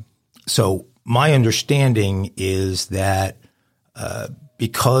so my understanding is that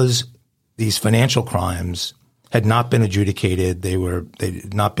because these financial crimes had not been adjudicated, they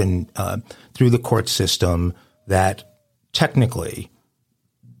had not been through the court system, that technically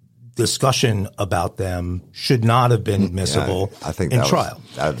discussion about them should not have been admissible in trial.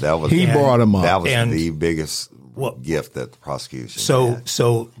 That was he brought them up. That was the biggest gift that the prosecution had.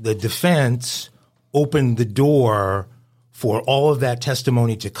 So the defense opened the door for all of that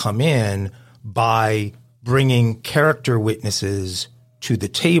testimony to come in by bringing character witnesses to the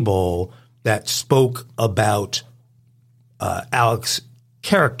table that spoke about Alex's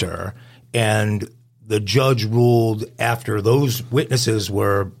character, and the judge ruled after those witnesses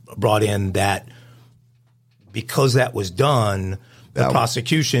were brought in that because that was done, the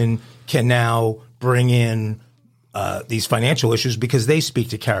prosecution can now bring in these financial issues because they speak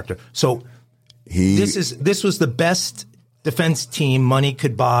to character. So this was the best defense team money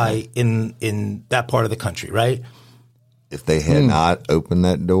could buy in that part of the country, right? If they had not opened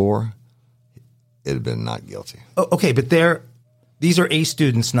that door, it'd have been not guilty. Okay, but these are A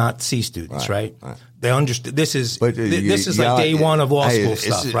students, not C students, right? They understand this is like day one of law school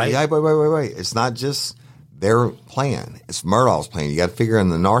stuff, right? Yeah, wait. It's not just their plan. It's Murdoch's plan. You got to figure in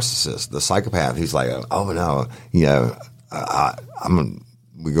the narcissist, the psychopath. He's like, oh no,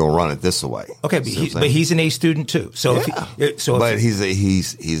 we're gonna run it this way. Okay, but he's an A student too. So he's a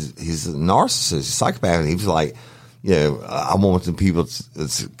narcissist, a psychopath. He's like, I want the people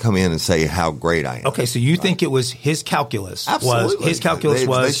to come in and say how great I am. Okay, so you think it was his calculus? Absolutely. His calculus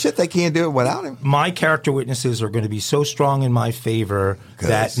was shit. They can't do it without him. My character witnesses are going to be so strong in my favor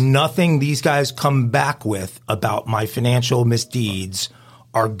that nothing these guys come back with about my financial misdeeds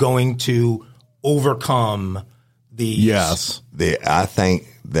are going to overcome these. Yes. I think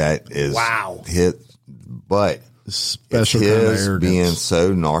that is but special it's kind of his arrogance. being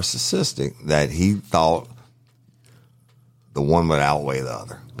so narcissistic that he thought the one would outweigh the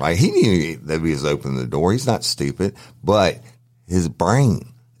other, right? He knew that he was opening the door. He's not stupid, but his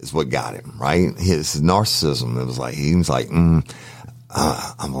brain is what got him, right? His narcissism. It was like, he was like,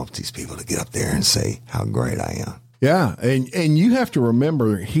 I want these people to get up there and say how great I am. Yeah. And you have to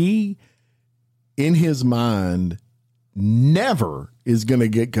remember, he, in his mind, never is going to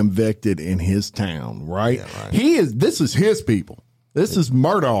get convicted in his town, right? Yeah, right. This is his people. This is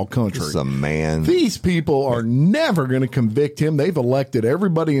Murdaugh country. This is a man. These people are never going to convict him. They've elected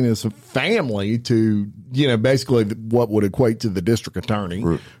everybody in his family to, basically what would equate to the district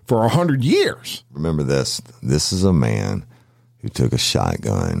attorney for 100 years. Remember this. This is a man who took a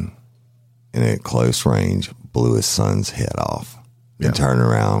shotgun and at close range blew his son's head off. Then turned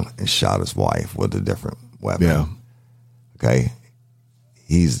around and shot his wife with a different weapon. Yeah. Okay.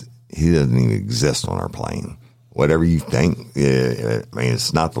 He doesn't even exist on our plane. Whatever you think,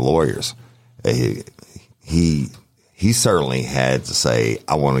 it's not the lawyers. He certainly had to say,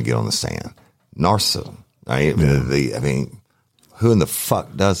 I want to get on the stand. Narcissism, right? Yeah. Who in the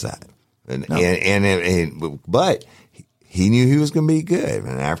fuck does that? But he knew he was going to be good.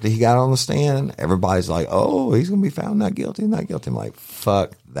 And after he got on the stand, everybody's like, oh, he's going to be found not guilty. I'm like,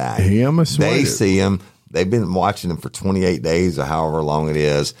 fuck that. They see him. They've been watching him for 28 days or however long it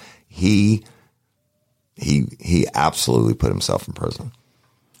is. He absolutely put himself in prison.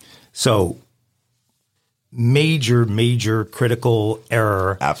 So major critical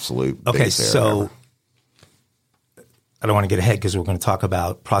error. Absolute. Okay. So I don't want to get ahead because we're going to talk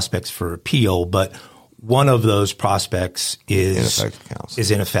about prospects for appeal, but one of those prospects is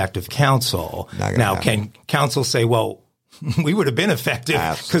ineffective counsel. Now, can counsel say, well, we would have been effective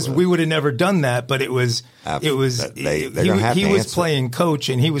because we would have never done that, but he was playing coach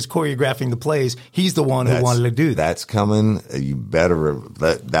and he was choreographing the plays. He's the one who wanted to do that. That's coming. You better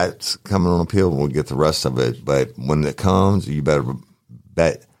that's coming on appeal. We'll get the rest of it, but when it comes, you better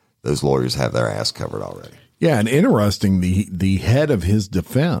bet those lawyers have their ass covered already. Yeah, and interesting, the head of his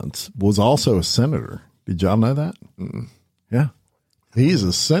defense was also a senator. Did y'all know that? Mm-mm. Yeah, he's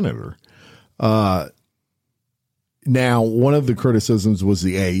a senator. Now, one of the criticisms was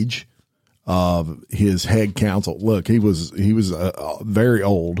the age of his head counsel. Look, he was very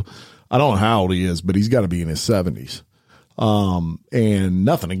old. I don't know how old he is, but he's got to be in his 70s. And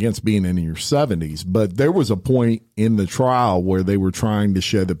nothing against being in your 70s, but there was a point in the trial where they were trying to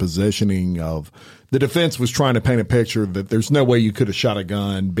show the positioning of the defense was trying to paint a picture that there's no way you could have shot a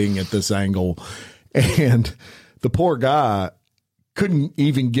gun being at this angle. And the poor guy couldn't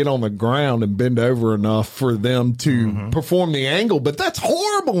even get on the ground and bend over enough for them to perform the angle. But that's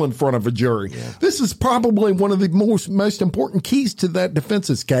horrible in front of a jury. Yeah. This is probably one of the most important keys to that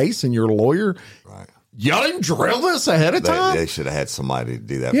defense's case, and you're a lawyer. Right. Y'all didn't drill this ahead of time? They should have had somebody to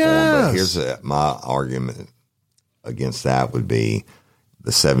do that for them. But here's my argument against that would be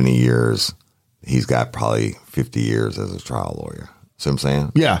the 70 years. He's got probably 50 years as a trial lawyer. See what I'm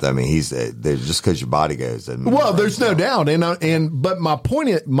saying? Yeah. I mean, he's just because your body goes. Well, there's no doubt. But my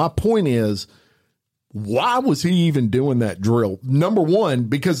point is, why was he even doing that drill? Number one,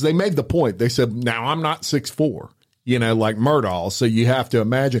 because they made the point. They said, now I'm not 6'4", like Murdaugh. So you have to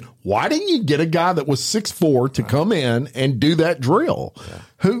imagine, why didn't you get a guy that was 6'4" to come in and do that drill?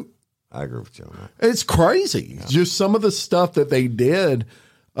 Yeah. I agree with you on that. It's crazy. Yeah. Just some of the stuff that they did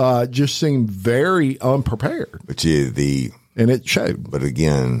just seemed very unprepared. But and it showed. But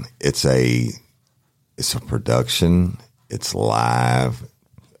again, it's a production. It's live.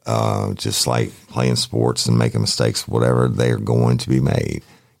 Just like playing sports and making mistakes, whatever, they are going to be made.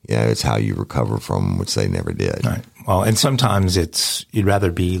 It's how you recover from them, which they never did. Right. Well, and sometimes you'd rather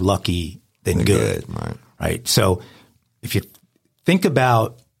be lucky than good. Right. Right. So if you think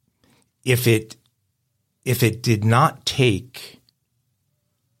about if it did not take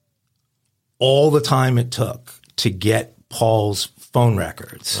all the time it took to get Paul's phone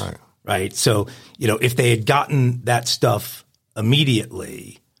records. Right. So, if they had gotten that stuff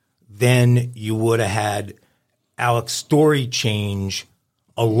immediately, then you would have had Alex's story change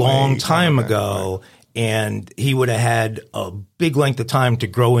a long time ago. And he would have had a big length of time to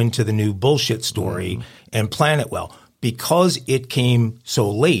grow into the new bullshit story and plan it well. Because it came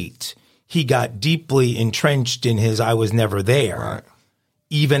so late, he got deeply entrenched in his I was never there,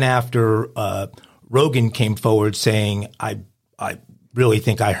 even after Rogan came forward saying, I really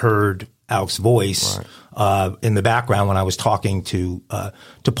think I heard Alex's voice in the background when I was talking to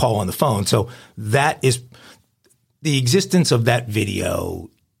Paul on the phone. So that is the existence of that video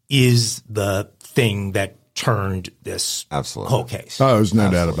is the thing that turned this whole case. Oh, there's no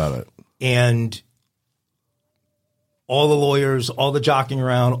doubt about it. And all the lawyers, all the jockeying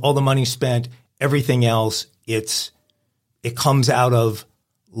around, all the money spent, everything else, it comes out of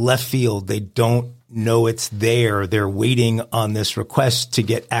left field. They don't know it's there. They're waiting on this request to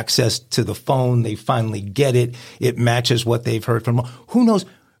get access to the phone. They finally get it. It matches what they've heard from. Who knows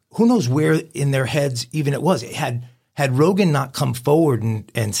where in their heads even it was. Had Rogan not come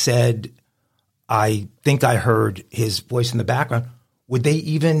forward and said, I think I heard his voice in the background, would they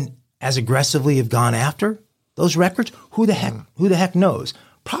even as aggressively have gone after those records? Who the heck knows?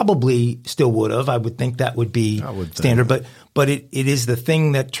 Probably still would have. I would think that would be standard. But it is the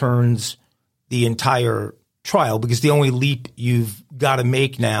thing that turns the entire trial, because the only leap you've got to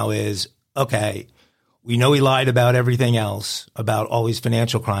make now is, okay, we know he lied about everything else, about all these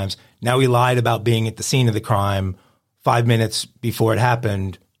financial crimes. Now he lied about being at the scene of the crime 5 minutes before it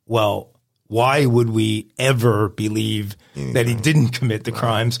happened. Well, why would we ever believe that he didn't commit the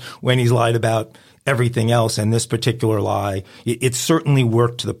crimes when he's lied about everything else? And this particular lie, it certainly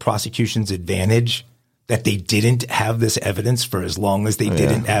worked to the prosecution's advantage that they didn't have this evidence for as long as they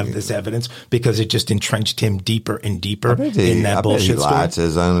didn't have this evidence, because it just entrenched him deeper and deeper in that bullshit story. He lied to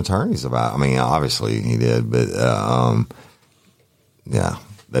his own attorneys about it. I mean, obviously he did, but that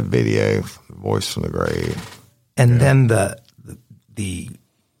video, Voice from the Grave. And then the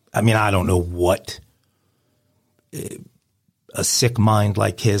I don't know what a sick mind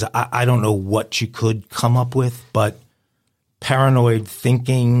like his, I don't know what you could come up with, but paranoid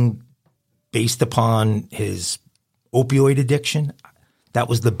thinking based upon his opioid addiction, that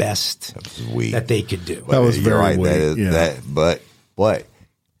was the best that they could do. That was very weak. But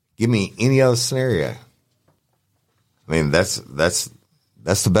give me any other scenario. I mean, that's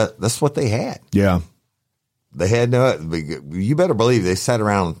the best. That's what they had. Yeah. They had you better believe they sat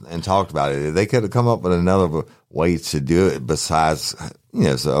around and talked about it. They could have come up with another way to do it besides, I'm an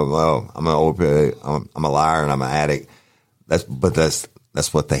opioid, I'm a liar and I'm an addict.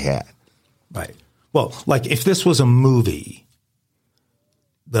 That's what they had. Right. Well, like if this was a movie,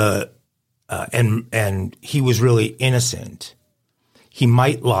 and he was really innocent, he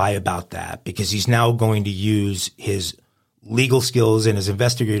might lie about that because he's now going to use his legal skills and his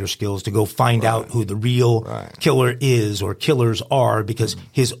investigator skills to go find out who the real killer is or killers are, because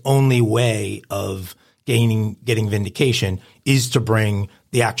his only way of getting vindication is to bring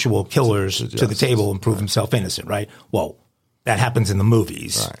the actual killers to the table and prove himself innocent, right? Well, that happens in the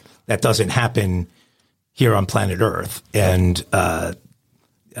movies. Right. That doesn't happen here on planet Earth. And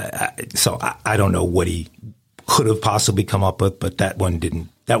so I don't know what he could have possibly come up with, but that one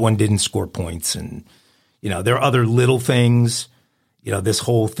didn't score points. And there are other little things, this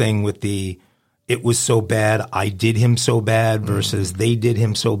whole thing with it was so bad, I did him so bad versus they did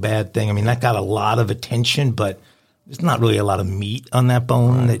him so bad thing. I mean, that got a lot of attention, but there's not really a lot of meat on that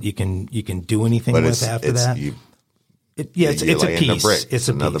bone that you can do anything with after that. It's a piece. It's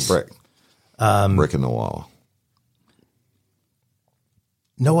another brick. Brick in the wall.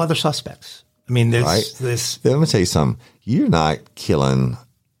 No other suspects. I mean, there's this. Let me tell you something. You're not killing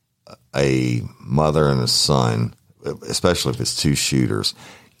a mother and a son, especially if it's two shooters,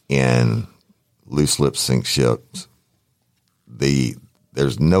 in loose lips sink ships.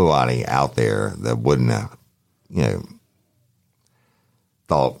 There's nobody out there that wouldn't have,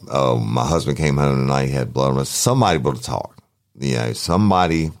 thought, oh, my husband came home tonight, he had blood on us. Somebody would have talked.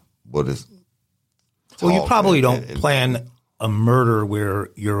 Somebody would have talked. Well, you probably don't plan a murder where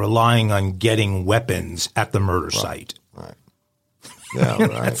you're relying on getting weapons at the murder site. Right. Yeah,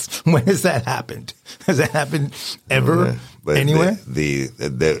 right. When has that happened? Has that happened ever anywhere?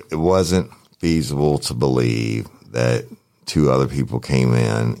 It wasn't feasible to believe that two other people came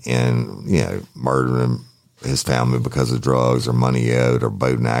in and, murdered him, his family, because of drugs or money owed or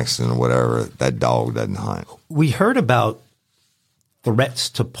boating accident or whatever. That dog doesn't hunt. We heard about threats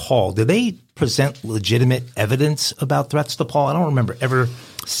to Paul. Did they present legitimate evidence about threats to Paul? I don't remember ever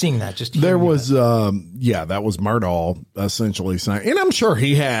seeing that. Just There hearing was, about that was Murdahl essentially saying, and I'm sure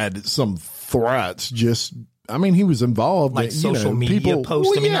he had some threats. He was involved Like in, social media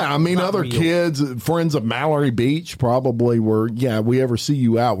posts? Well, not other real. kids, friends of Mallory Beach probably were, we ever see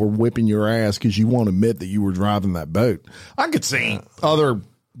you out, we're whipping your ass because you won't admit that you were driving that boat. I could see other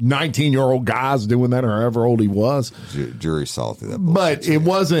 19-year-old guys doing that, or however old he was. Jury saw through that But it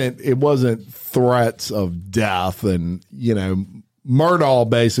wasn't threats of death. And, Murdahl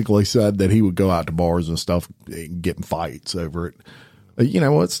basically said that he would go out to bars and stuff and get in fights over it. You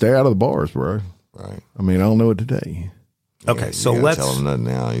know what? Stay out of the bars, bro. Right. I don't know what to tell you. Okay, so You gotta let's tell him nothing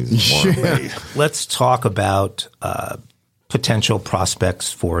now. He's more let's talk about potential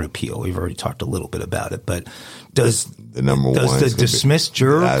prospects for an appeal. We've already talked a little bit about it, but does the number one the dismissed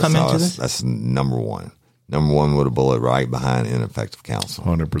juror come into this? That's number one. Number one with a bullet right behind ineffective counsel.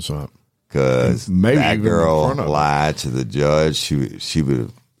 100%. Because Maybe that even in girl front of her. lied to the judge. She would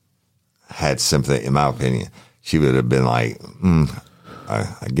have had sympathy, in my opinion. She would have been like,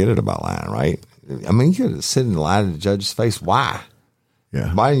 I get it about lying, right? You could have sit and lied to the judge's face. Why?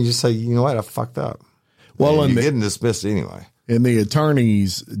 Yeah. Why didn't you just say, you know what, I fucked up? Well, and you're getting dismissed anyway. And the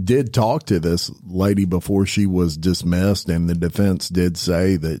attorneys did talk to this lady before she was dismissed, and the defense did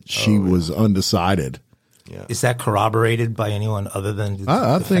say that she was undecided. Yeah. Is that corroborated by anyone other than the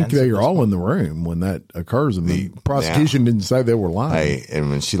I think defense? they are all in the room when that occurs, and the prosecution didn't say they were lying. Hey, and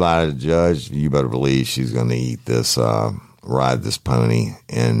when she lied to the judge, you better believe she's going to eat this, ride this pony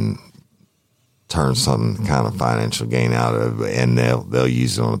and turn some kind of financial gain out of it. And they'll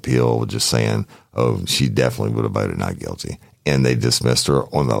use it on appeal, just saying, oh, she definitely would have voted not guilty. And they dismissed her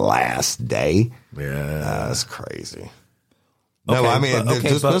on the last day. Yeah. That's crazy. Okay, the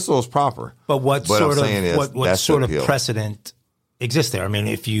dismissal is proper. But what I'm sort saying is of what that's sort the of appeal. precedent exists there?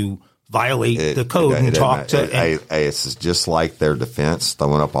 If you violate the code and talk to, it's just like their defense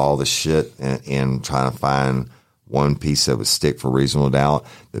throwing up all the shit and trying to find one piece that would stick for reasonable doubt.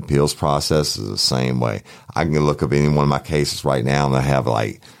 The appeals process is the same way. I can look up any one of my cases right now and I have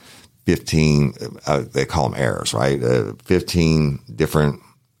like 15, they call them errors, right? 15 different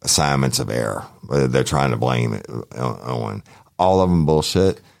assignments of error. They're trying to blame it on. All of them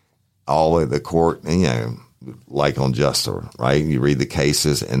bullshit. All of the court, like on Juster, right? You read the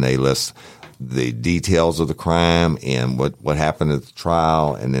cases and they list the details of the crime and what happened at the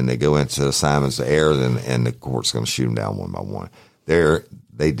trial, and then they go into assignments of errors, and the court's going to shoot them down one by one.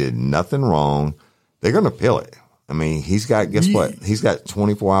 They did nothing wrong. They're going to appeal it. Guess what? He's got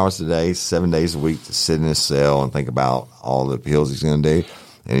 24 hours a day, 7 days a week to sit in his cell and think about all the appeals he's going to do.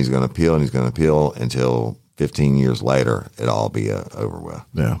 And he's going to appeal, and he's going to appeal until 15 years later, it'll all be over with.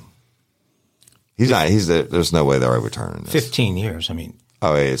 Yeah. There's no way they're overturning this. 15 years.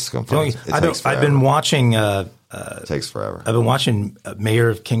 It's going to I've been watching. It takes forever. I've been watching Mayor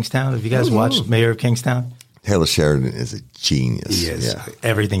of Kingstown. Have you guys watched Mayor of Kingstown? Taylor Sheridan is a genius. He is. Yeah.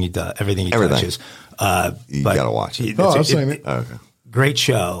 Everything he does, everything he touches. You got to watch it. I've seen it. Okay. Great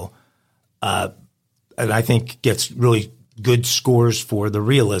show. And I think gets really good scores for the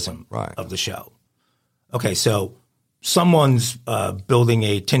realism of the show. Okay, so someone's building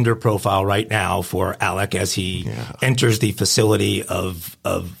a Tinder profile right now for Alec as he enters the facility of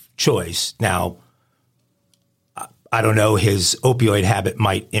choice. Now, I don't know, his opioid habit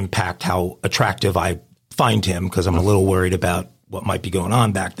might impact how attractive I find him because I'm a little worried about what might be going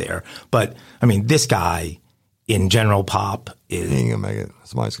on back there. But, this guy in general pop is... He ain't going to make it.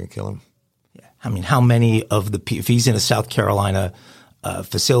 Somebody's going to kill him. How many of if he's in a South Carolina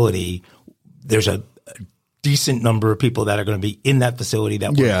facility, there's a decent number of people that are going to be in that facility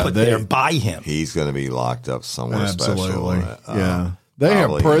that were put there by him. He's going to be locked up somewhere Absolutely. special. They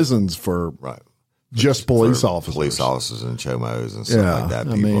have prisons for just police officers. Police officers and chomos and stuff like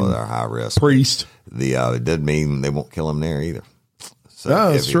that. People that are high risk. Priest. It doesn't mean they won't kill him there either. So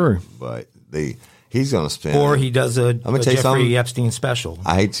that's true. But he's going to spend. Or he does a Jeffrey something. Epstein special.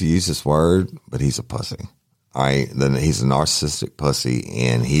 I hate to use this word, but he's a pussy. All right, then he's a narcissistic pussy,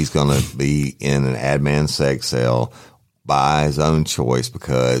 and he's going to be in an ad-man sex cell by his own choice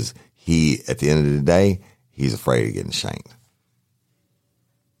because he, at the end of the day, he's afraid of getting shanked.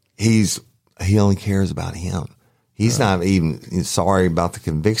 He only cares about him. He's not even sorry about the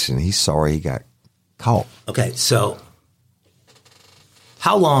conviction. He's sorry he got caught. Okay, so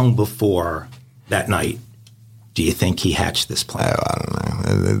how long before that night do you think he hatched this plan? I don't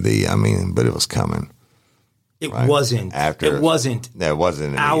know. But it was coming. It wasn't. It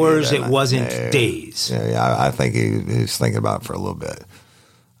wasn't hours. It wasn't days. Yeah, I think he was thinking about it for a little bit.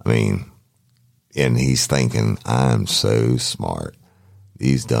 And he's thinking, I'm so smart.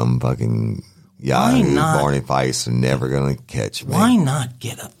 These dumb fucking Yahoo, not? Barney Fife are never going to catch me. Why not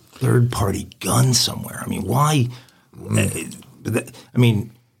get a third-party gun somewhere? I mean, why?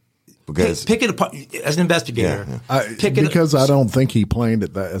 Because pick it apart as an investigator. Because I don't think he planned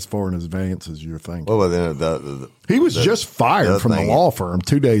it that as far in advance as you're thinking. well, then He was just fired from the thing- law firm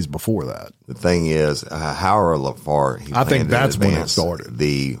 2 days before that. the thing is, however far he I think planned in that's when it advance,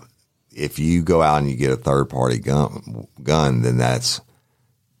 started. If you go out and you get a third party gun, then that's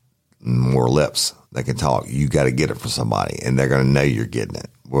more lips that can talk. You got to get it from somebody, and they're going to know you're getting it.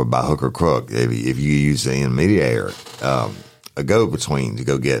 Or by hook or crook, if you use the intermediary, a go between to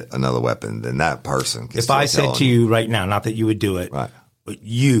go get another weapon, then that person can. If I said to you right now, not that you would do it, Right. but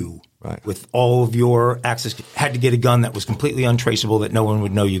you, Right. with all of your access, had to get a gun that was completely untraceable that no one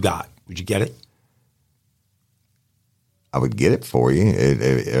would know you got, would you get it? I would get it for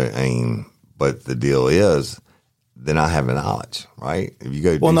you. But the deal is, then I have the knowledge, right? If you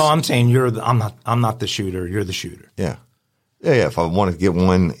go, Well, no, I'm saying I'm not the shooter. You're the shooter. yeah. If I want to get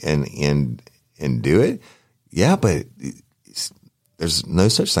one and do it, yeah, but there's no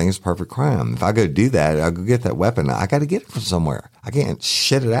such thing as perfect crime. If I go do that, I go get that weapon. I got to get it from somewhere. I can't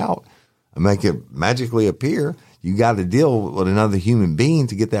shit it out and make it magically appear. You got to deal with another human being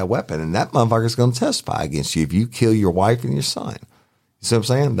to get that weapon, and that motherfucker's going to testify against you if you kill your wife and your son. You see what I'm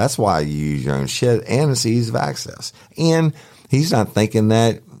saying? That's why you use your own shit, and it's ease of access. And he's not thinking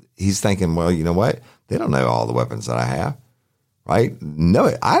that. He's thinking, well, you know what? They don't know all the weapons that I have, right?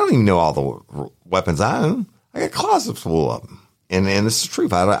 No, I don't even know all the weapons I own. I got closets full of them. And this is the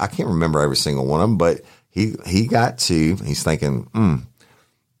truth. I can't remember every single one of them, but he got to, he's thinking,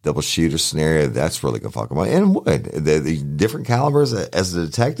 double shooter scenario, that's really going to fuck him up. And it would. The different calibers as a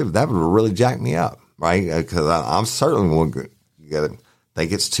detective, that would really jack me up, right? Because I'm certainly going to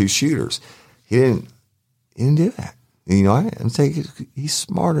think it's two shooters. He didn't do that. You know, I'm saying he's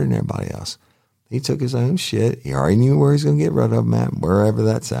smarter than everybody else. He took his own shit. He already knew where he's going to get rid of them at, wherever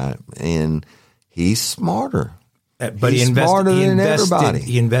that's at. And he's smarter. But he's smarter than everybody.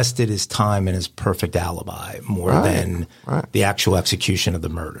 He invested his time in his perfect alibi more than the actual execution of the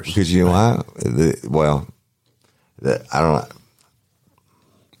murders. Because you know why? I don't know.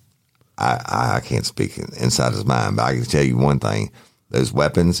 I can't speak inside his mind, but I can tell you one thing. Those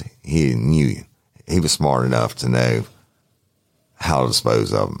weapons, he knew. He was smart enough to know how to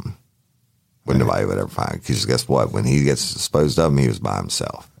dispose of them when nobody would ever find. Because guess what? When he gets disposed of them, he was by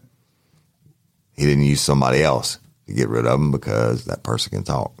himself. He didn't use somebody else to get rid of them because that person can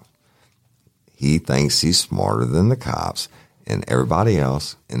talk. He thinks he's smarter than the cops and everybody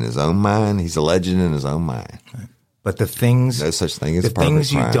else in his own mind. He's a legend in his own mind. But the things, no such thing as the perfect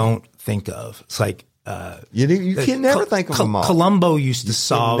things you crime. Don't think of. It's like you can never think of them all. Columbo used to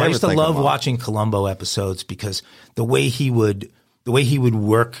solve. I used to think of love them all. watching Columbo episodes because the way he would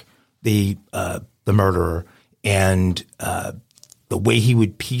work the murderer and the way he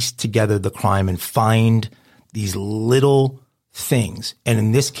would piece together the crime and find these little things. And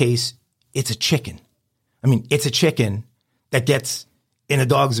in this case, it's a chicken. I mean, it's a chicken that gets in a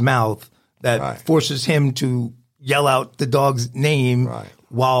dog's mouth that forces him to yell out the dog's name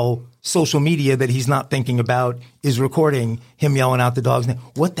while social media that he's not thinking about is recording him yelling out the dog's name.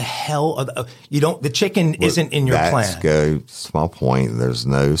 What the hell? The chicken isn't in your plan. That's my point. There's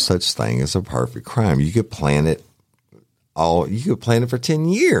no such thing as a perfect crime. You could plan it you could plan it for 10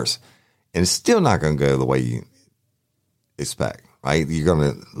 years and it's still not going to go the way you expect, right? You're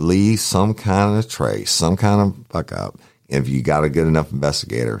going to leave some kind of trace, some kind of fuck up. If you got a good enough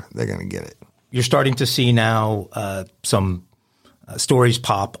investigator, they're going to get it. You're starting to see now some stories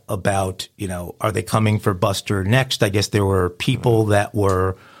pop about, are they coming for Buster next? I guess there were people that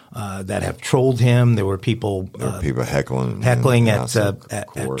were that have trolled him. There were people heckling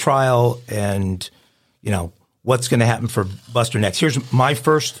at trial, and what's going to happen for Buster next. Here's my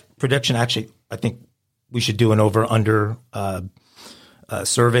first prediction. Actually, I think we should do an over/under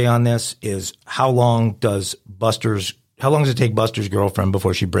survey on this. Is how long does it take Buster's girlfriend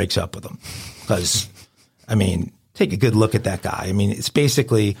before she breaks up with him? Because, take a good look at that guy. It's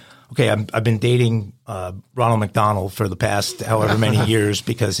basically, okay, I've been dating Ronald McDonald for the past however many years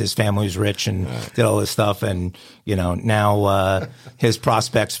because his family's rich and did all this stuff. And, now his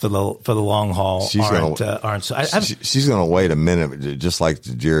prospects for the long haul aren't so. She's going to wait a minute, just like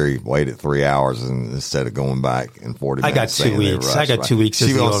the jury waited 3 hours instead of going back in 40 minutes. I got 2 weeks.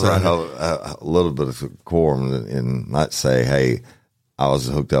 She wants to have a little bit of quorum and not say, hey, I was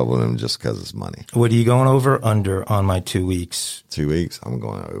hooked up with him just because it's money. What are you going over under on my 2 weeks? 2 weeks, I'm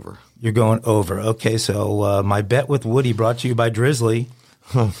going over. You're going over. Okay, so my bet with Woody brought to you by Drizzly,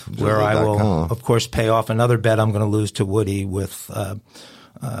 where I will, of course, pay off another bet I'm going to lose to Woody with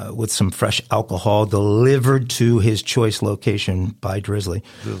with some fresh alcohol delivered to his choice location by Drizzly.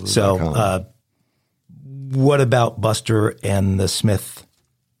 So what about Buster and the Smith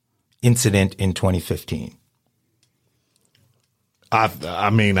incident in 2015? I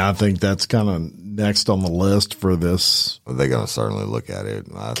mean, I think that's kind of next on the list for this. Well, they're going to certainly look at it.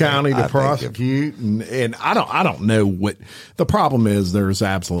 County to prosecute, and I don't know what the problem is. There's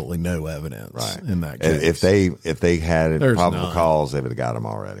absolutely no evidence in that case. If they had There's probable none. cause, they would have got him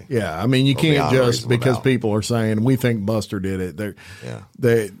already. Yeah, I mean, you can't just because people are saying we think Buster did it.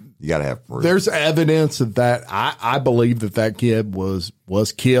 You got to have proof. There's evidence that I believe that kid was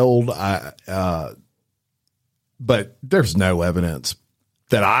killed. But there's no evidence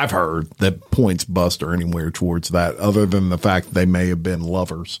that I've heard that points Buster anywhere towards that, other than the fact that they may have been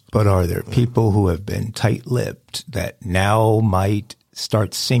lovers. But are there people who have been tight-lipped that now might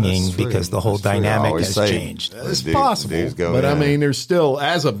start singing because the whole dynamic has changed? It's possible, but I mean, there's still,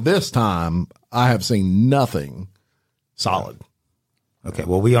 as of this time, I have seen nothing solid. Okay,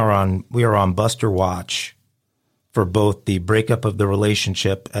 well, we are on Buster watch for both the breakup of the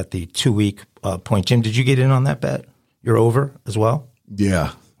relationship at the 2-week point. Jim, did you get in on that bet? You're over as well?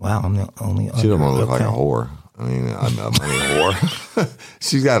 Yeah. Wow, I'm the only. She don't want to look like a whore. I mean, I'm a whore.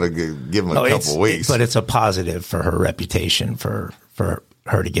 She's got to give him a couple weeks. But it's a positive for her reputation for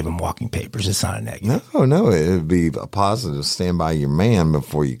her to give him walking papers. It's not a negative. No, it would be a positive to stand by your man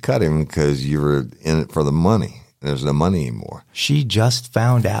before you cut him because you were in it for the money. There's no money anymore. She just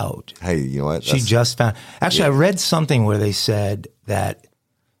found out. Hey, you know what? She just found. Actually, I read something where they said that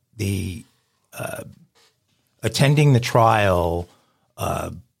the attending the trial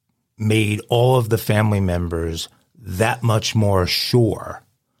made all of the family members that much more sure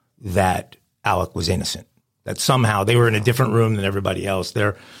that Alec was innocent. That somehow they were in a different room than everybody else.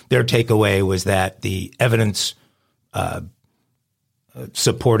 Their takeaway was that the evidence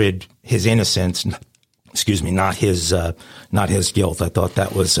supported his innocence. Excuse me, not his guilt. I thought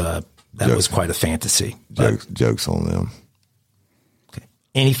that was quite a fantasy. Jokes on them. Okay.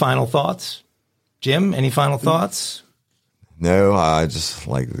 Any final thoughts, Jim? Any final thoughts? No, I just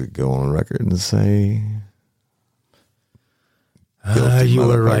like to go on record and say, you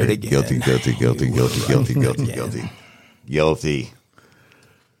were right again. Guilty.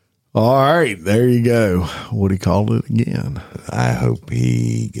 All right, there you go. Woody called it again. I hope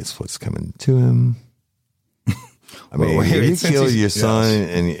he gets what's coming to him. I mean, if you kill your son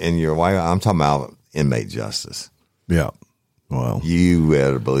and your wife, I'm talking about inmate justice. Yeah. Well, you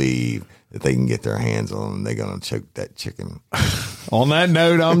better believe that they can get their hands on him. They're going to choke that chicken. On that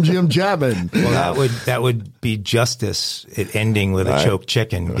note, I'm Jim Chapman. Well, that would be justice. It ending with a choked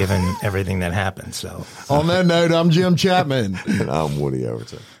chicken, given everything that happened. So, on that note, I'm Jim Chapman, and I'm Woody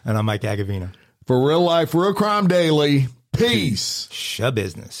Overton, and I'm Mike Agavino. For Real Life, Real Crime Daily. Peace. Show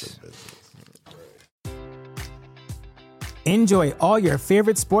business. Enjoy all your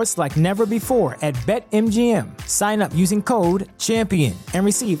favorite sports like never before at BetMGM. Sign up using code CHAMPION and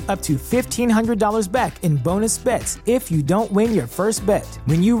receive up to $1,500 back in bonus bets if you don't win your first bet.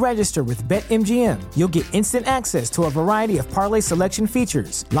 When you register with BetMGM, you'll get instant access to a variety of parlay selection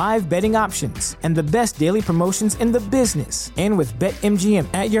features, live betting options, and the best daily promotions in the business. And with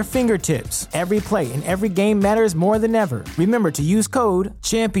BetMGM at your fingertips, every play and every game matters more than ever. Remember to use code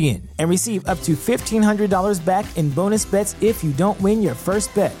CHAMPION and receive up to $1,500 back in bonus bets if you don't win your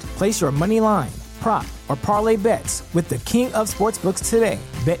first bet. Place your money line, prop, or parlay bets with the king of sportsbooks today.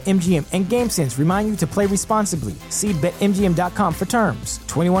 BetMGM and GameSense remind you to play responsibly. See BetMGM.com for terms.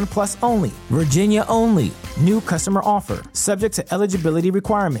 21 plus only. Virginia only. New customer offer. Subject to eligibility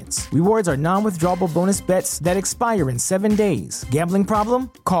requirements. Rewards are non-withdrawable bonus bets that expire in 7 days. Gambling problem?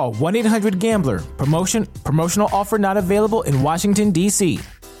 Call 1-800-GAMBLER. Promotional offer not available in Washington, D.C.